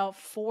took me about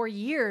 4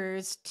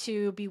 years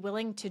to be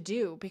willing to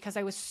do because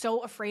I was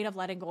so afraid of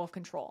letting go of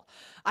control.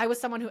 I was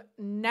someone who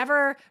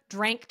never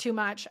drank too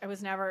much. I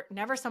was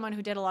never someone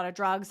who did a lot of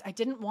drugs. I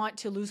didn't want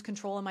to lose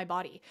control in my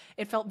body.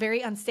 It felt very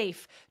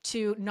unsafe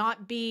to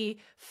not be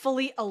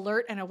fully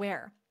alert and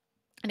aware.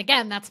 And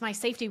again, that's my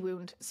safety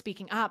wound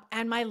speaking up,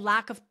 and my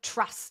lack of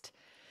trust.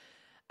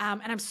 And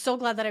I'm so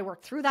glad that I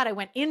worked through that. I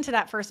went into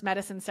that first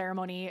medicine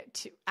ceremony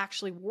to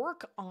actually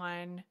work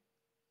on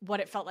what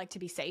it felt like to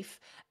be safe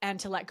and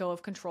to let go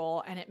of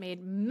control. And it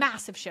made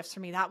massive shifts for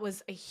me. That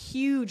was a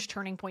huge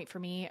turning point for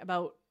me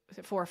about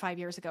 4 or 5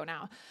 years ago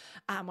now,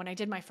 when I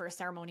did my first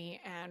ceremony,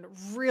 and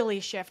really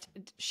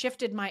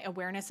shifted my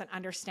awareness and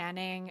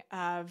understanding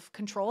of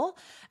control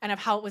and of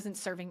how it wasn't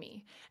serving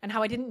me and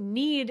how I didn't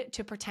need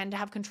to pretend to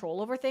have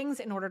control over things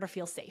in order to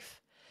feel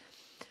safe.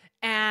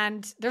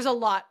 And there's a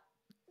lot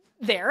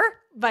there,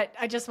 but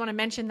I just want to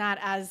mention that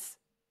as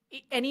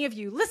any of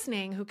you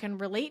listening who can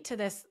relate to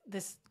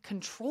this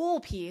control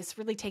piece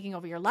really taking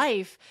over your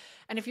life.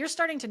 And if you're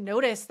starting to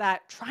notice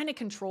that trying to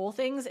control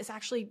things is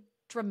actually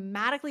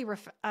dramatically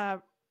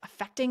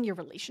affecting your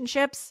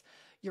relationships,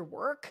 your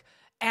work,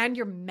 and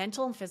your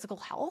mental and physical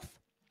health,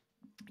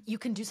 you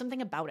can do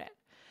something about it.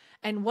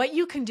 And what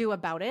you can do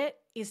about it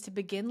is to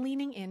begin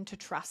leaning into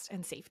trust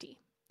and safety.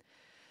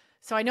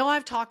 So I know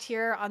I've talked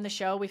here on the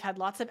show. We've had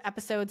lots of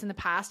episodes in the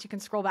past. You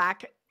can scroll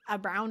back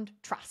around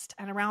trust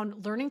and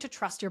around learning to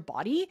trust your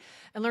body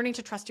and learning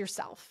to trust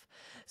yourself.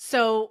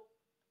 So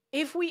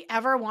if we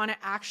ever want to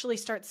actually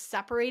start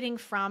separating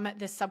from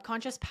this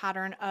subconscious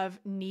pattern of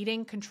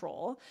needing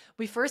control,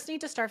 we first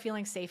need to start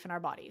feeling safe in our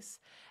bodies.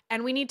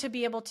 And we need to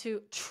be able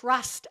to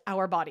trust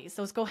our bodies.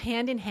 Those go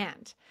hand in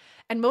hand.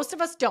 And most of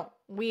us don't.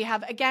 We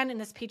have, again, in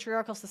this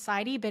patriarchal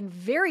society, been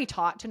very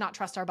taught to not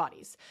trust our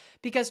bodies,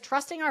 because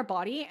trusting our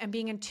body and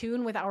being in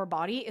tune with our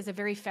body is a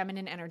very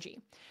feminine energy.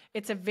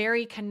 It's a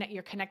very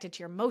you're connected to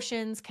your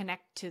emotions,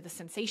 connect to the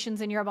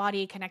sensations in your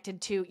body, connected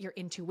to your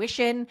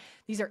intuition.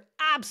 These are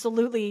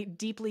absolutely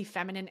deeply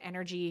feminine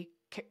energy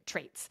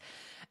traits,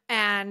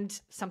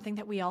 and something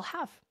that we all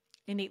have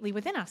innately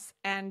within us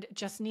and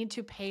just need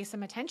to pay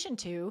some attention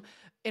to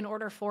in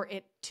order for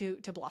it to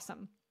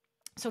blossom.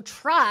 So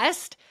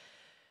trust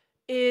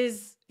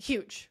is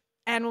huge.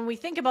 And when we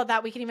think about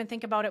that, we can even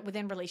think about it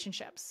within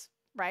relationships,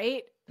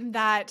 right?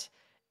 That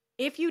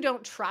if you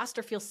don't trust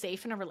or feel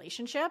safe in a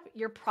relationship,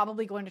 you're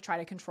probably going to try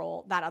to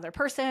control that other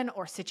person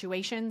or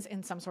situations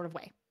in some sort of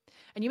way.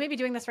 And you may be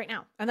doing this right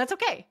now, and that's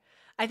okay.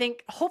 I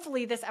think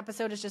hopefully this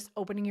episode is just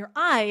opening your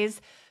eyes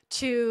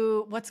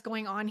to what's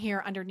going on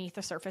here underneath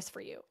the surface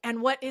for you,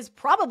 and what is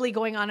probably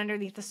going on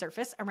underneath the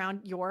surface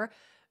around your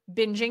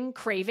binging,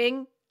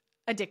 craving,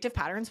 addictive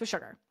patterns with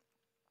sugar.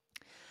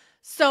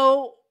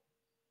 So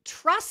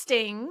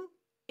trusting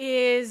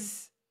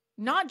is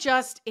not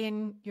just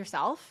in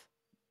yourself,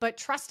 but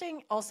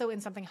trusting also in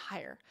something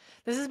higher.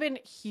 This has been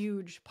a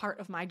huge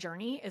part of my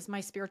journey, is my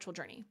spiritual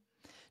journey.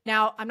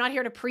 Now, I'm not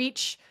here to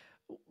preach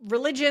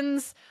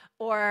religions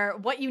or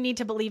what you need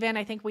to believe in.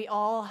 I think we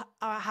all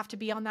have to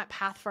be on that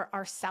path for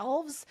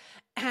ourselves.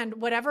 And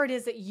whatever it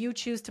is that you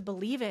choose to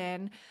believe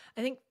in,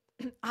 I think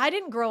I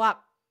didn't grow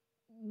up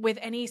with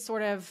any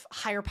sort of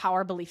higher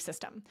power belief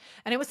system.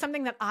 And it was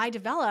something that I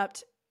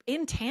developed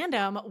in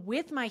tandem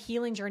with my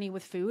healing journey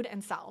with food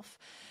and self.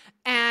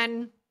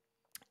 And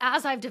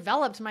as I've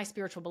developed my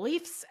spiritual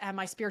beliefs and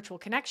my spiritual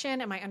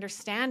connection and my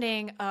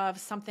understanding of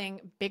something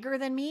bigger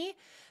than me,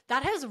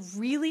 that has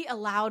really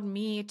allowed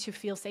me to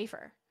feel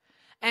safer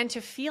and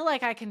to feel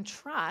like I can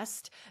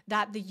trust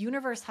that the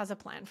universe has a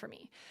plan for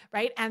me,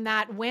 right? And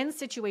that when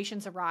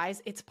situations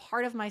arise, it's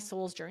part of my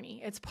soul's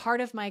journey. It's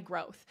part of my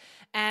growth.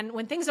 And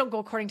when things don't go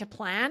according to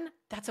plan,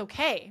 that's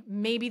okay.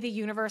 Maybe the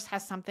universe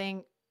has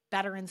something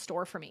better in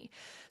store for me.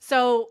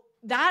 So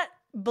that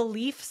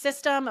belief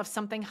system of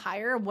something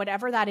higher,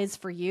 whatever that is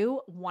for you,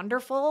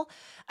 wonderful,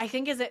 I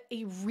think is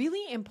a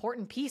really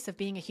important piece of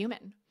being a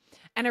human,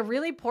 and a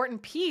really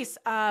important piece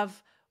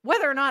of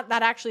whether or not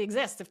that actually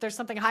exists. If there's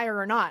something higher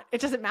or not,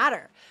 it doesn't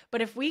matter.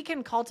 But if we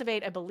can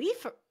cultivate a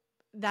belief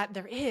that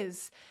there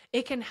is,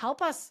 it can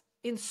help us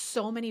in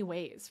so many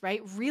ways,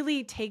 right?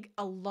 Really take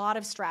a lot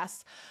of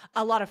stress,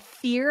 a lot of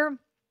fear,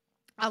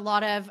 a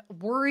lot of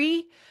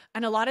worry,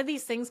 and a lot of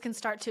these things can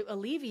start to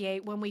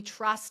alleviate when we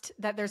trust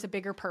that there's a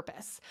bigger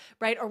purpose,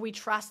 right? Or we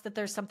trust that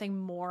there's something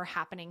more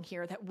happening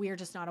here that we're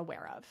just not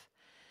aware of.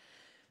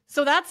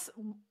 So that's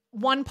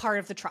one part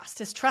of the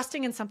trust, is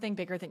trusting in something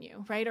bigger than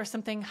you, right? Or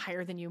something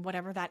higher than you,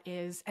 whatever that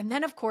is. And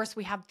then of course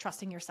we have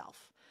trusting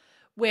yourself,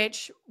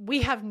 which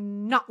we have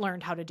not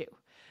learned how to do.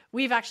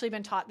 We've actually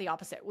been taught the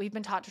opposite. We've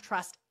been taught to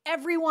trust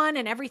everyone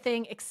and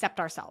everything except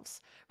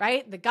ourselves,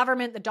 right? The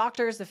government, the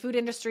doctors, the food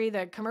industry,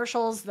 the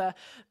commercials, the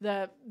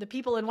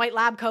people in white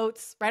lab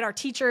coats, right? Our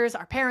teachers,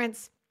 our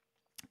parents.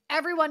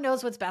 Everyone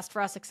knows what's best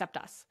for us except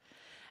us.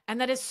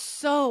 And that is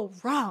so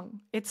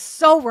wrong. It's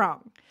so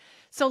wrong.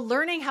 So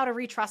learning how to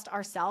retrust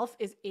ourselves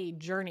is a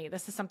journey.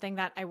 This is something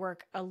that I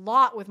work a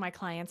lot with my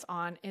clients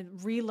on, and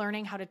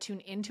relearning how to tune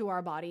into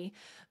our body,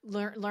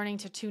 learning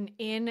to tune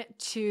in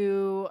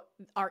to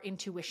our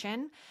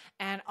intuition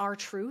and our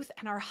truth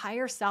and our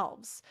higher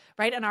selves,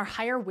 right? And our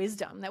higher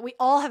wisdom that we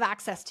all have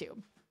access to.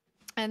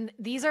 And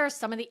these are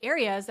some of the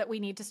areas that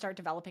we need to start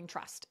developing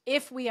trust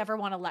if we ever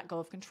want to let go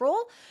of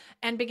control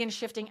and begin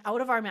shifting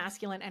out of our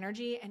masculine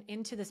energy and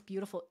into this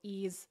beautiful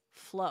ease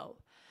flow.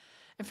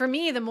 And for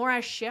me, the more I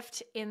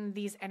shift in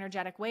these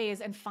energetic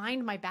ways and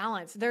find my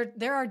balance,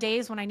 there are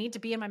days when I need to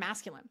be in my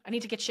masculine. I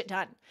need to get shit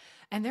done.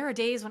 And there are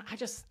days when I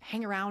just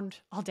hang around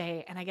all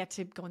day and I get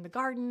to go in the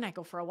garden, I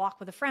go for a walk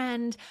with a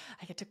friend,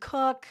 I get to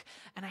cook,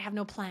 and I have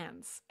no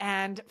plans.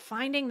 And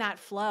finding that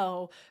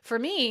flow for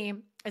me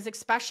is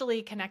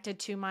especially connected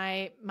to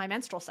my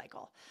menstrual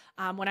cycle,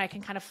 when I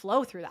can kind of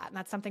flow through that. And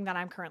that's something that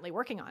I'm currently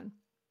working on.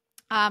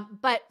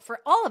 But for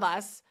all of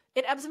us,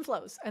 it ebbs and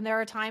flows. And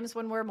there are times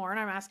when we're more in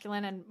our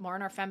masculine and more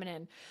in our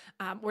feminine.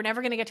 We're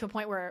never going to get to a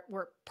point where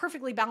we're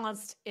perfectly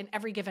balanced in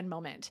every given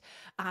moment.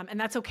 And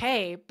that's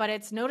okay. But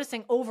it's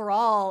noticing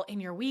overall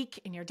in your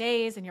week, in your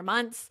days, in your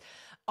months,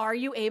 are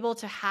you able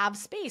to have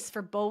space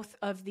for both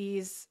of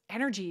these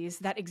energies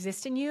that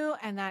exist in you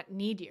and that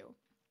need you?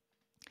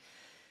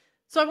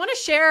 So I want to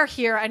share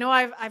here. I know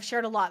I've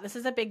shared a lot. This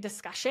is a big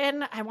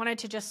discussion. I wanted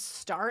to just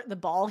start the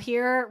ball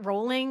here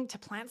rolling to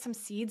plant some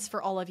seeds for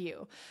all of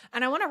you.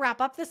 And I want to wrap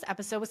up this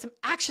episode with some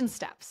action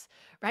steps,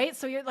 right?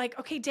 So you're like,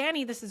 okay,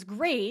 Dani, this is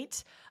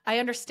great. I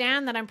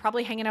understand that I'm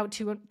probably hanging out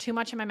too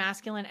much in my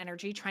masculine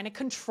energy, trying to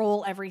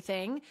control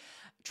everything,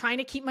 trying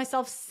to keep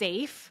myself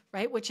safe,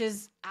 right? Which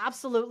is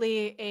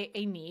absolutely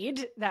a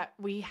need that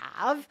we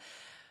have.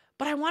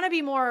 But I want to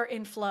be more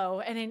in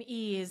flow and in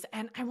ease,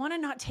 and I want to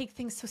not take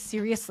things so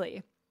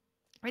seriously,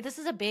 right? This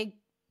is a big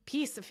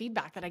piece of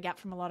feedback that I get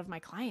from a lot of my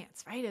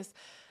clients, right? Is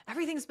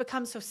everything's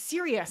become so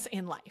serious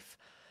in life,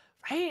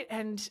 right?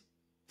 And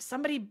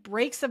somebody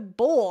breaks a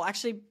bowl.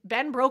 Actually,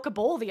 Ben broke a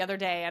bowl the other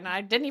day and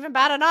I didn't even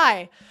bat an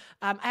eye.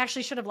 I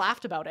actually should have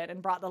laughed about it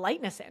and brought the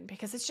lightness in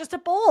because it's just a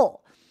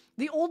bowl.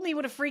 The old me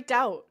would have freaked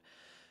out.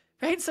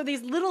 Right? So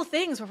these little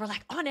things where we're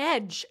like on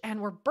edge and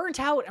we're burnt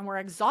out and we're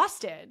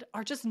exhausted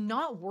are just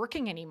not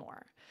working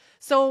anymore.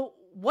 So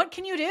what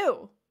can you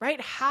do, right?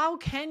 How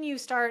can you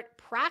start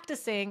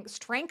practicing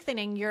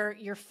strengthening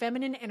your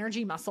feminine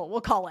energy muscle,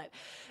 we'll call it?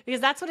 Because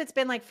that's what it's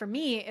been like for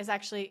me, is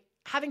actually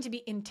having to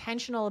be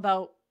intentional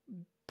about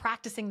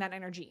practicing that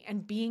energy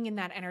and being in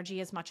that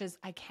energy as much as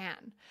I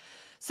can.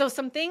 So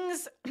some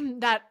things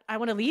that I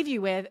want to leave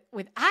you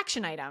with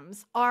action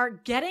items are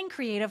getting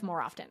creative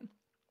more often.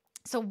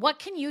 So what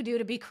can you do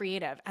to be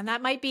creative? And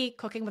that might be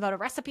cooking without a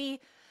recipe.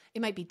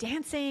 It might be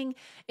dancing.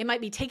 It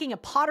might be taking a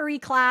pottery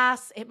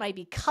class. It might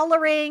be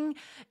coloring.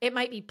 It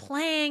might be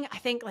playing. I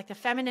think like the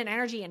feminine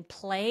energy and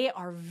play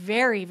are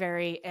very,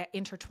 very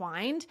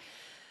intertwined.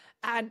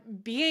 And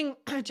being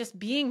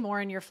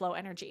more in your flow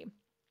energy.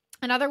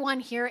 Another one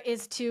here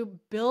is to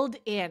build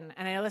in,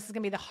 and I know this is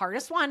going to be the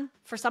hardest one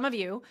for some of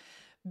you,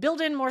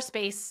 build in more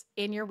space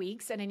in your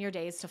weeks and in your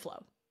days to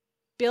flow.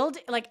 Build,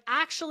 like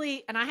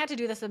actually, and I had to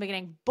do this in the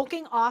beginning,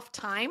 booking off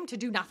time to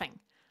do nothing,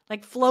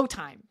 like flow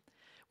time,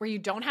 where you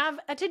don't have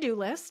a to-do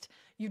list,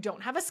 you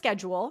don't have a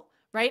schedule,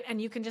 right?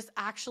 And you can just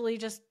actually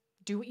just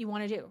do what you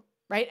want to do,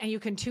 right? And you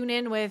can tune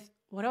in with,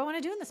 what do I want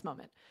to do in this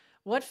moment?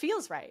 What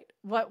feels right?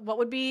 What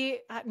would be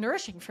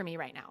nourishing for me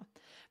right now,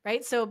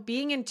 right? So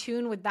being in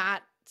tune with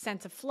that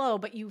sense of flow,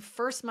 but you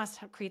first must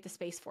create the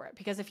space for it,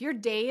 because if your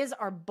days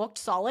are booked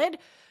solid,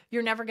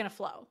 you're never going to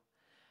flow,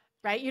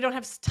 right? You don't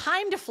have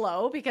time to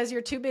flow because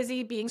you're too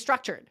busy being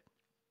structured.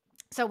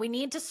 So we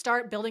need to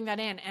start building that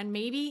in. And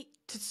maybe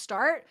to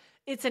start,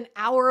 it's an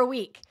hour a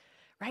week,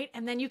 right?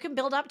 And then you can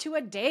build up to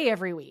a day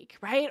every week,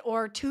 right?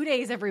 Or 2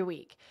 days every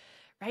week,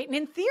 right? And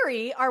in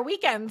theory, our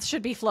weekends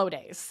should be flow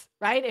days,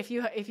 right? If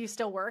you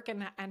still work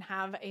and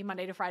have a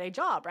Monday to Friday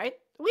job, right?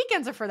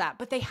 Weekends are for that,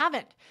 but they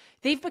haven't.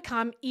 They've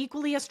become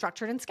equally as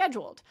structured and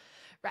scheduled,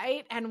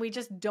 right? And we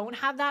just don't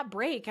have that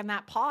break and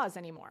that pause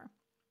anymore.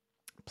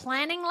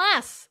 Planning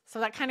less. So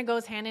that kind of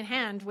goes hand in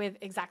hand with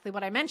exactly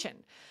what I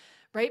mentioned,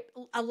 right?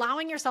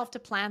 Allowing yourself to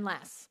plan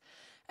less.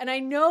 And I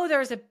know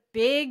there's a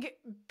big,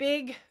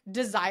 big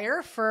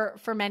desire for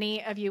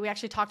many of you. We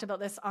actually talked about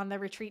this on the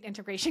retreat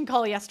integration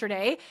call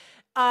yesterday,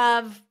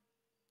 of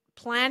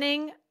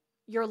planning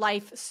your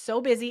life so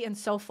busy and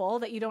so full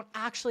that you don't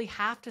actually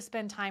have to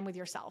spend time with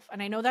yourself.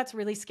 And I know that's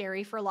really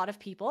scary for a lot of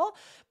people,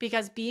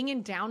 because being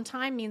in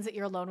downtime means that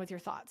you're alone with your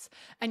thoughts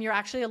and you're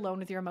actually alone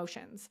with your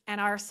emotions. And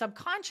our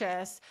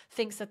subconscious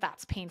thinks that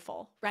that's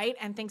painful, right?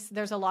 And thinks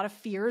there's a lot of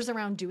fears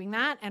around doing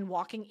that and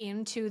walking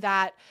into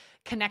that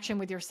connection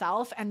with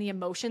yourself and the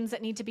emotions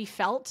that need to be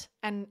felt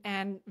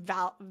and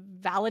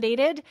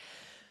validated.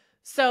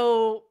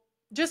 So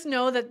just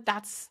know that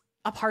that's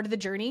a part of the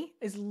journey.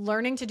 Is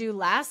learning to do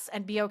less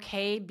and be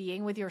okay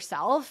being with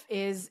yourself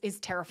is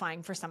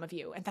terrifying for some of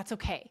you, and that's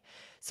okay.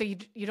 So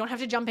you don't have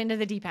to jump into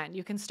the deep end.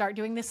 You can start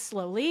doing this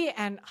slowly,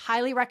 and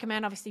highly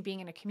recommend obviously being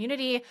in a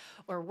community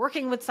or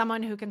working with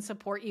someone who can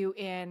support you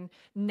in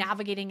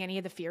navigating any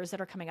of the fears that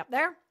are coming up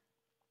there.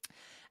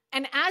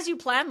 And as you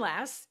plan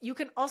less, you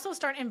can also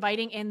start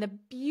inviting in the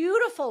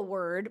beautiful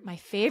word, my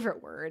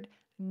favorite word,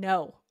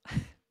 no.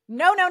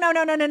 No, no, no,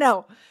 no, no, no,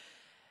 no.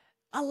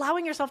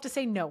 Allowing yourself to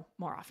say no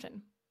more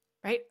often,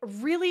 right?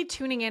 Really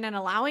tuning in and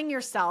allowing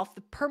yourself,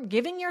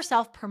 giving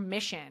yourself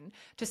permission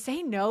to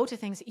say no to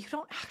things that you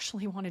don't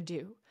actually want to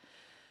do.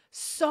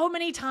 So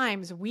many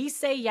times we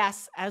say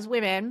yes as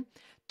women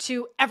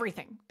to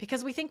everything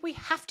because we think we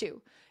have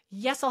to.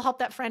 Yes, I'll help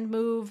that friend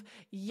move.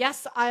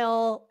 Yes,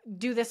 I'll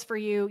do this for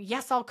you.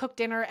 Yes, I'll cook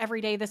dinner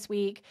every day this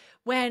week,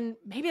 when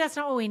maybe that's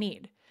not what we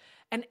need.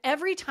 And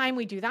every time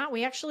we do that,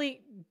 we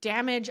actually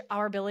damage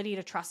our ability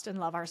to trust and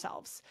love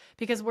ourselves,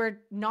 because we're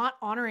not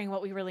honoring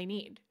what we really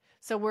need.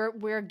 So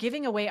we're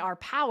giving away our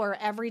power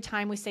every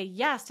time we say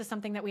yes to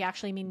something that we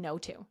actually mean no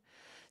to.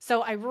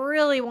 So I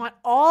really want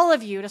all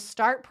of you to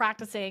start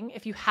practicing,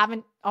 if you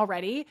haven't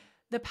already,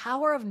 the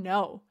power of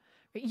no.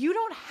 You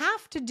don't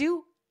have to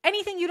do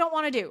anything you don't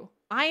want to do.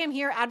 I am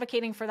here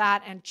advocating for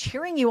that and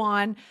cheering you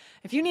on.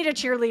 If you need a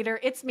cheerleader,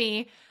 it's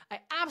me. I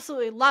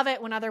absolutely love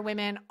it when other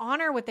women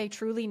honor what they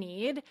truly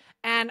need.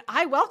 And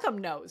I welcome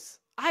no's.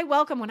 I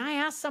welcome when I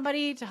ask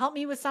somebody to help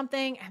me with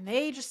something and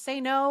they just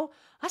say no.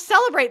 I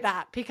celebrate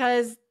that,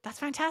 because that's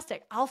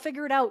fantastic. I'll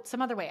figure it out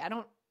some other way.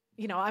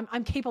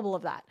 I'm capable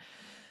of that.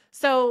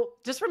 So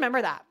just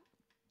remember that.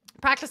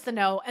 Practice the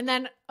no. And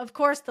then, of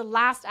course, the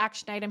last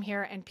action item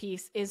here and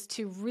piece is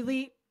to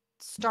really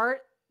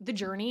start the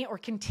journey or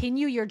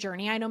continue your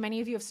journey. I know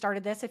many of you have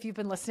started this if you've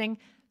been listening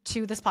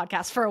to this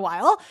podcast for a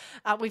while.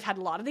 We've had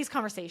a lot of these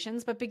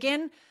conversations, but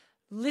begin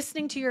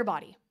listening to your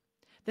body.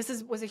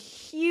 This was a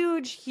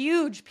huge,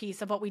 huge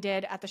piece of what we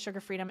did at the Sugar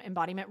Freedom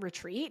Embodiment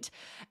Retreat,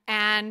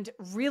 and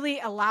really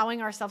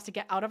allowing ourselves to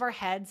get out of our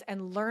heads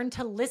and learn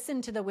to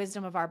listen to the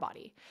wisdom of our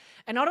body.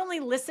 And not only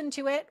listen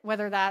to it,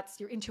 whether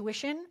that's your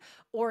intuition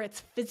or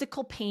it's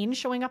physical pain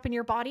showing up in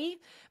your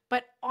body,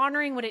 but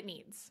honoring what it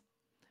needs.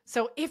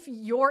 So if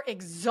you're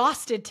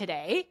exhausted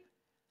today,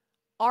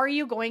 are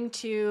you going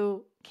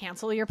to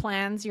cancel your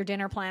plans, your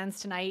dinner plans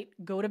tonight,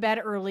 go to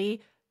bed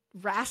early,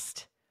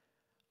 rest,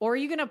 or are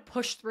you going to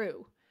push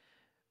through,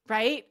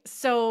 right?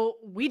 So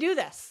we do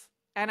this,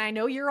 and I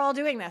know you're all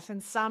doing this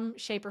in some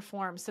shape or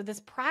form. So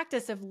this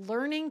practice of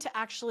learning to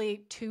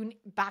actually tune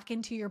back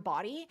into your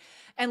body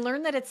and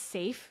learn that it's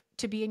safe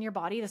to be in your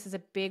body. This is a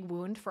big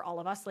wound for all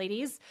of us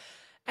ladies.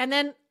 And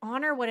then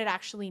honor what it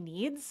actually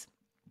needs.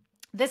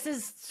 This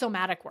is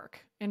somatic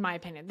work, in my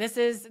opinion. This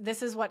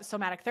is what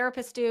somatic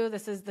therapists do.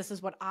 This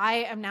is what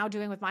I am now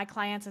doing with my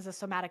clients as a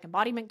somatic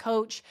embodiment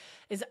coach,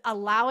 is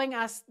allowing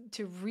us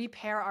to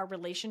repair our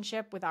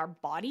relationship with our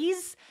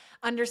bodies,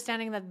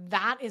 understanding that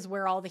that is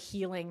where all the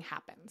healing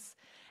happens.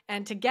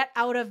 And to get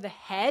out of the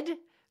head,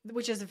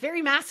 which is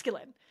very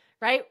masculine,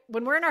 right?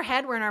 When we're in our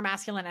head, we're in our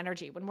masculine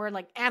energy. When we're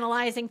like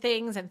analyzing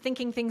things and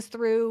thinking things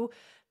through,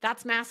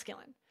 that's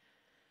masculine.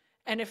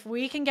 And if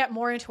we can get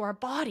more into our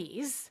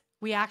bodies,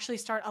 we actually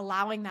start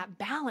allowing that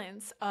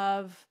balance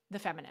of the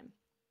feminine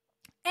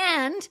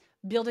and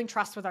building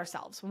trust with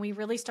ourselves. When we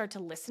really start to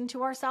listen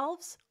to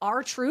ourselves,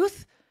 our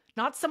truth,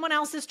 not someone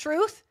else's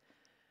truth,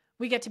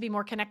 we get to be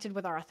more connected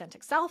with our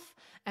authentic self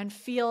and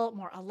feel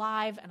more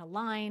alive and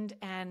aligned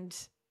and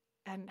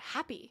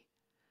happy.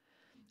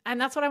 And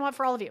that's what I want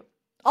for all of you,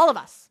 all of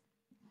us.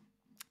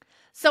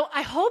 So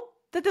I hope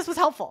that this was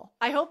helpful.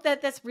 I hope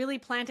that this really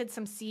planted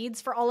some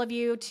seeds for all of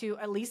you to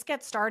at least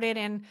get started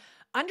in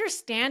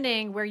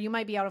understanding where you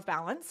might be out of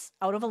balance,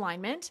 out of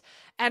alignment,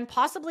 and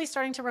possibly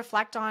starting to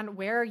reflect on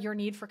where your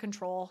need for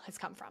control has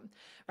come from,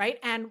 right?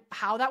 And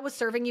how that was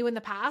serving you in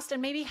the past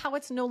and maybe how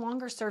it's no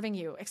longer serving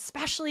you,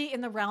 especially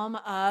in the realm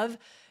of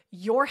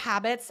your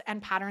habits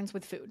and patterns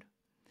with food.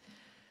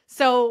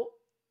 So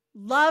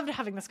loved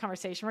having this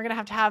conversation. We're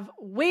going to have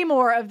way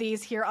more of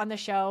these here on the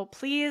show.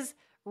 Please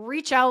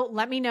reach out.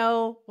 Let me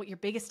know what your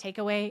biggest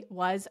takeaway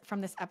was from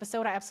this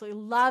episode. I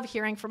absolutely love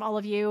hearing from all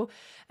of you.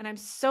 And I'm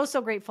so,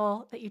 so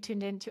grateful that you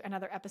tuned in to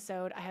another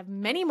episode. I have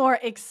many more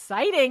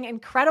exciting,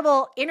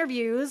 incredible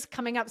interviews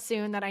coming up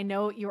soon that I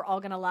know you're all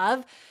going to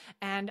love.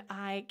 And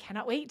I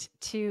cannot wait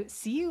to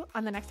see you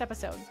on the next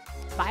episode.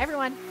 Bye,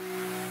 everyone.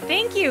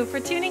 Thank you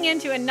for tuning in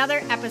to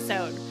another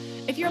episode.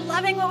 If you're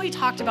loving what we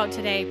talked about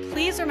today,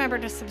 please remember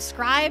to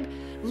subscribe,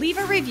 leave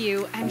a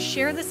review, and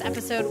share this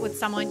episode with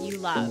someone you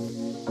love.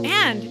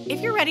 And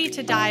if you're ready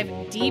to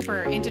dive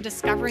deeper into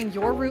discovering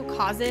your root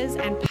causes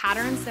and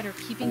patterns that are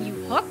keeping you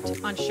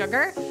hooked on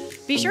sugar,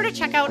 be sure to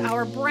check out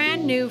our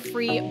brand new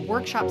free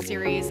workshop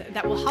series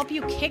that will help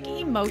you kick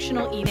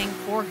emotional eating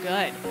for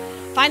good.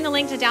 Find the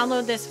link to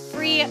download this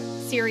free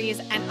series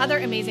and other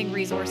amazing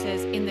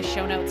resources in the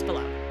show notes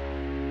below.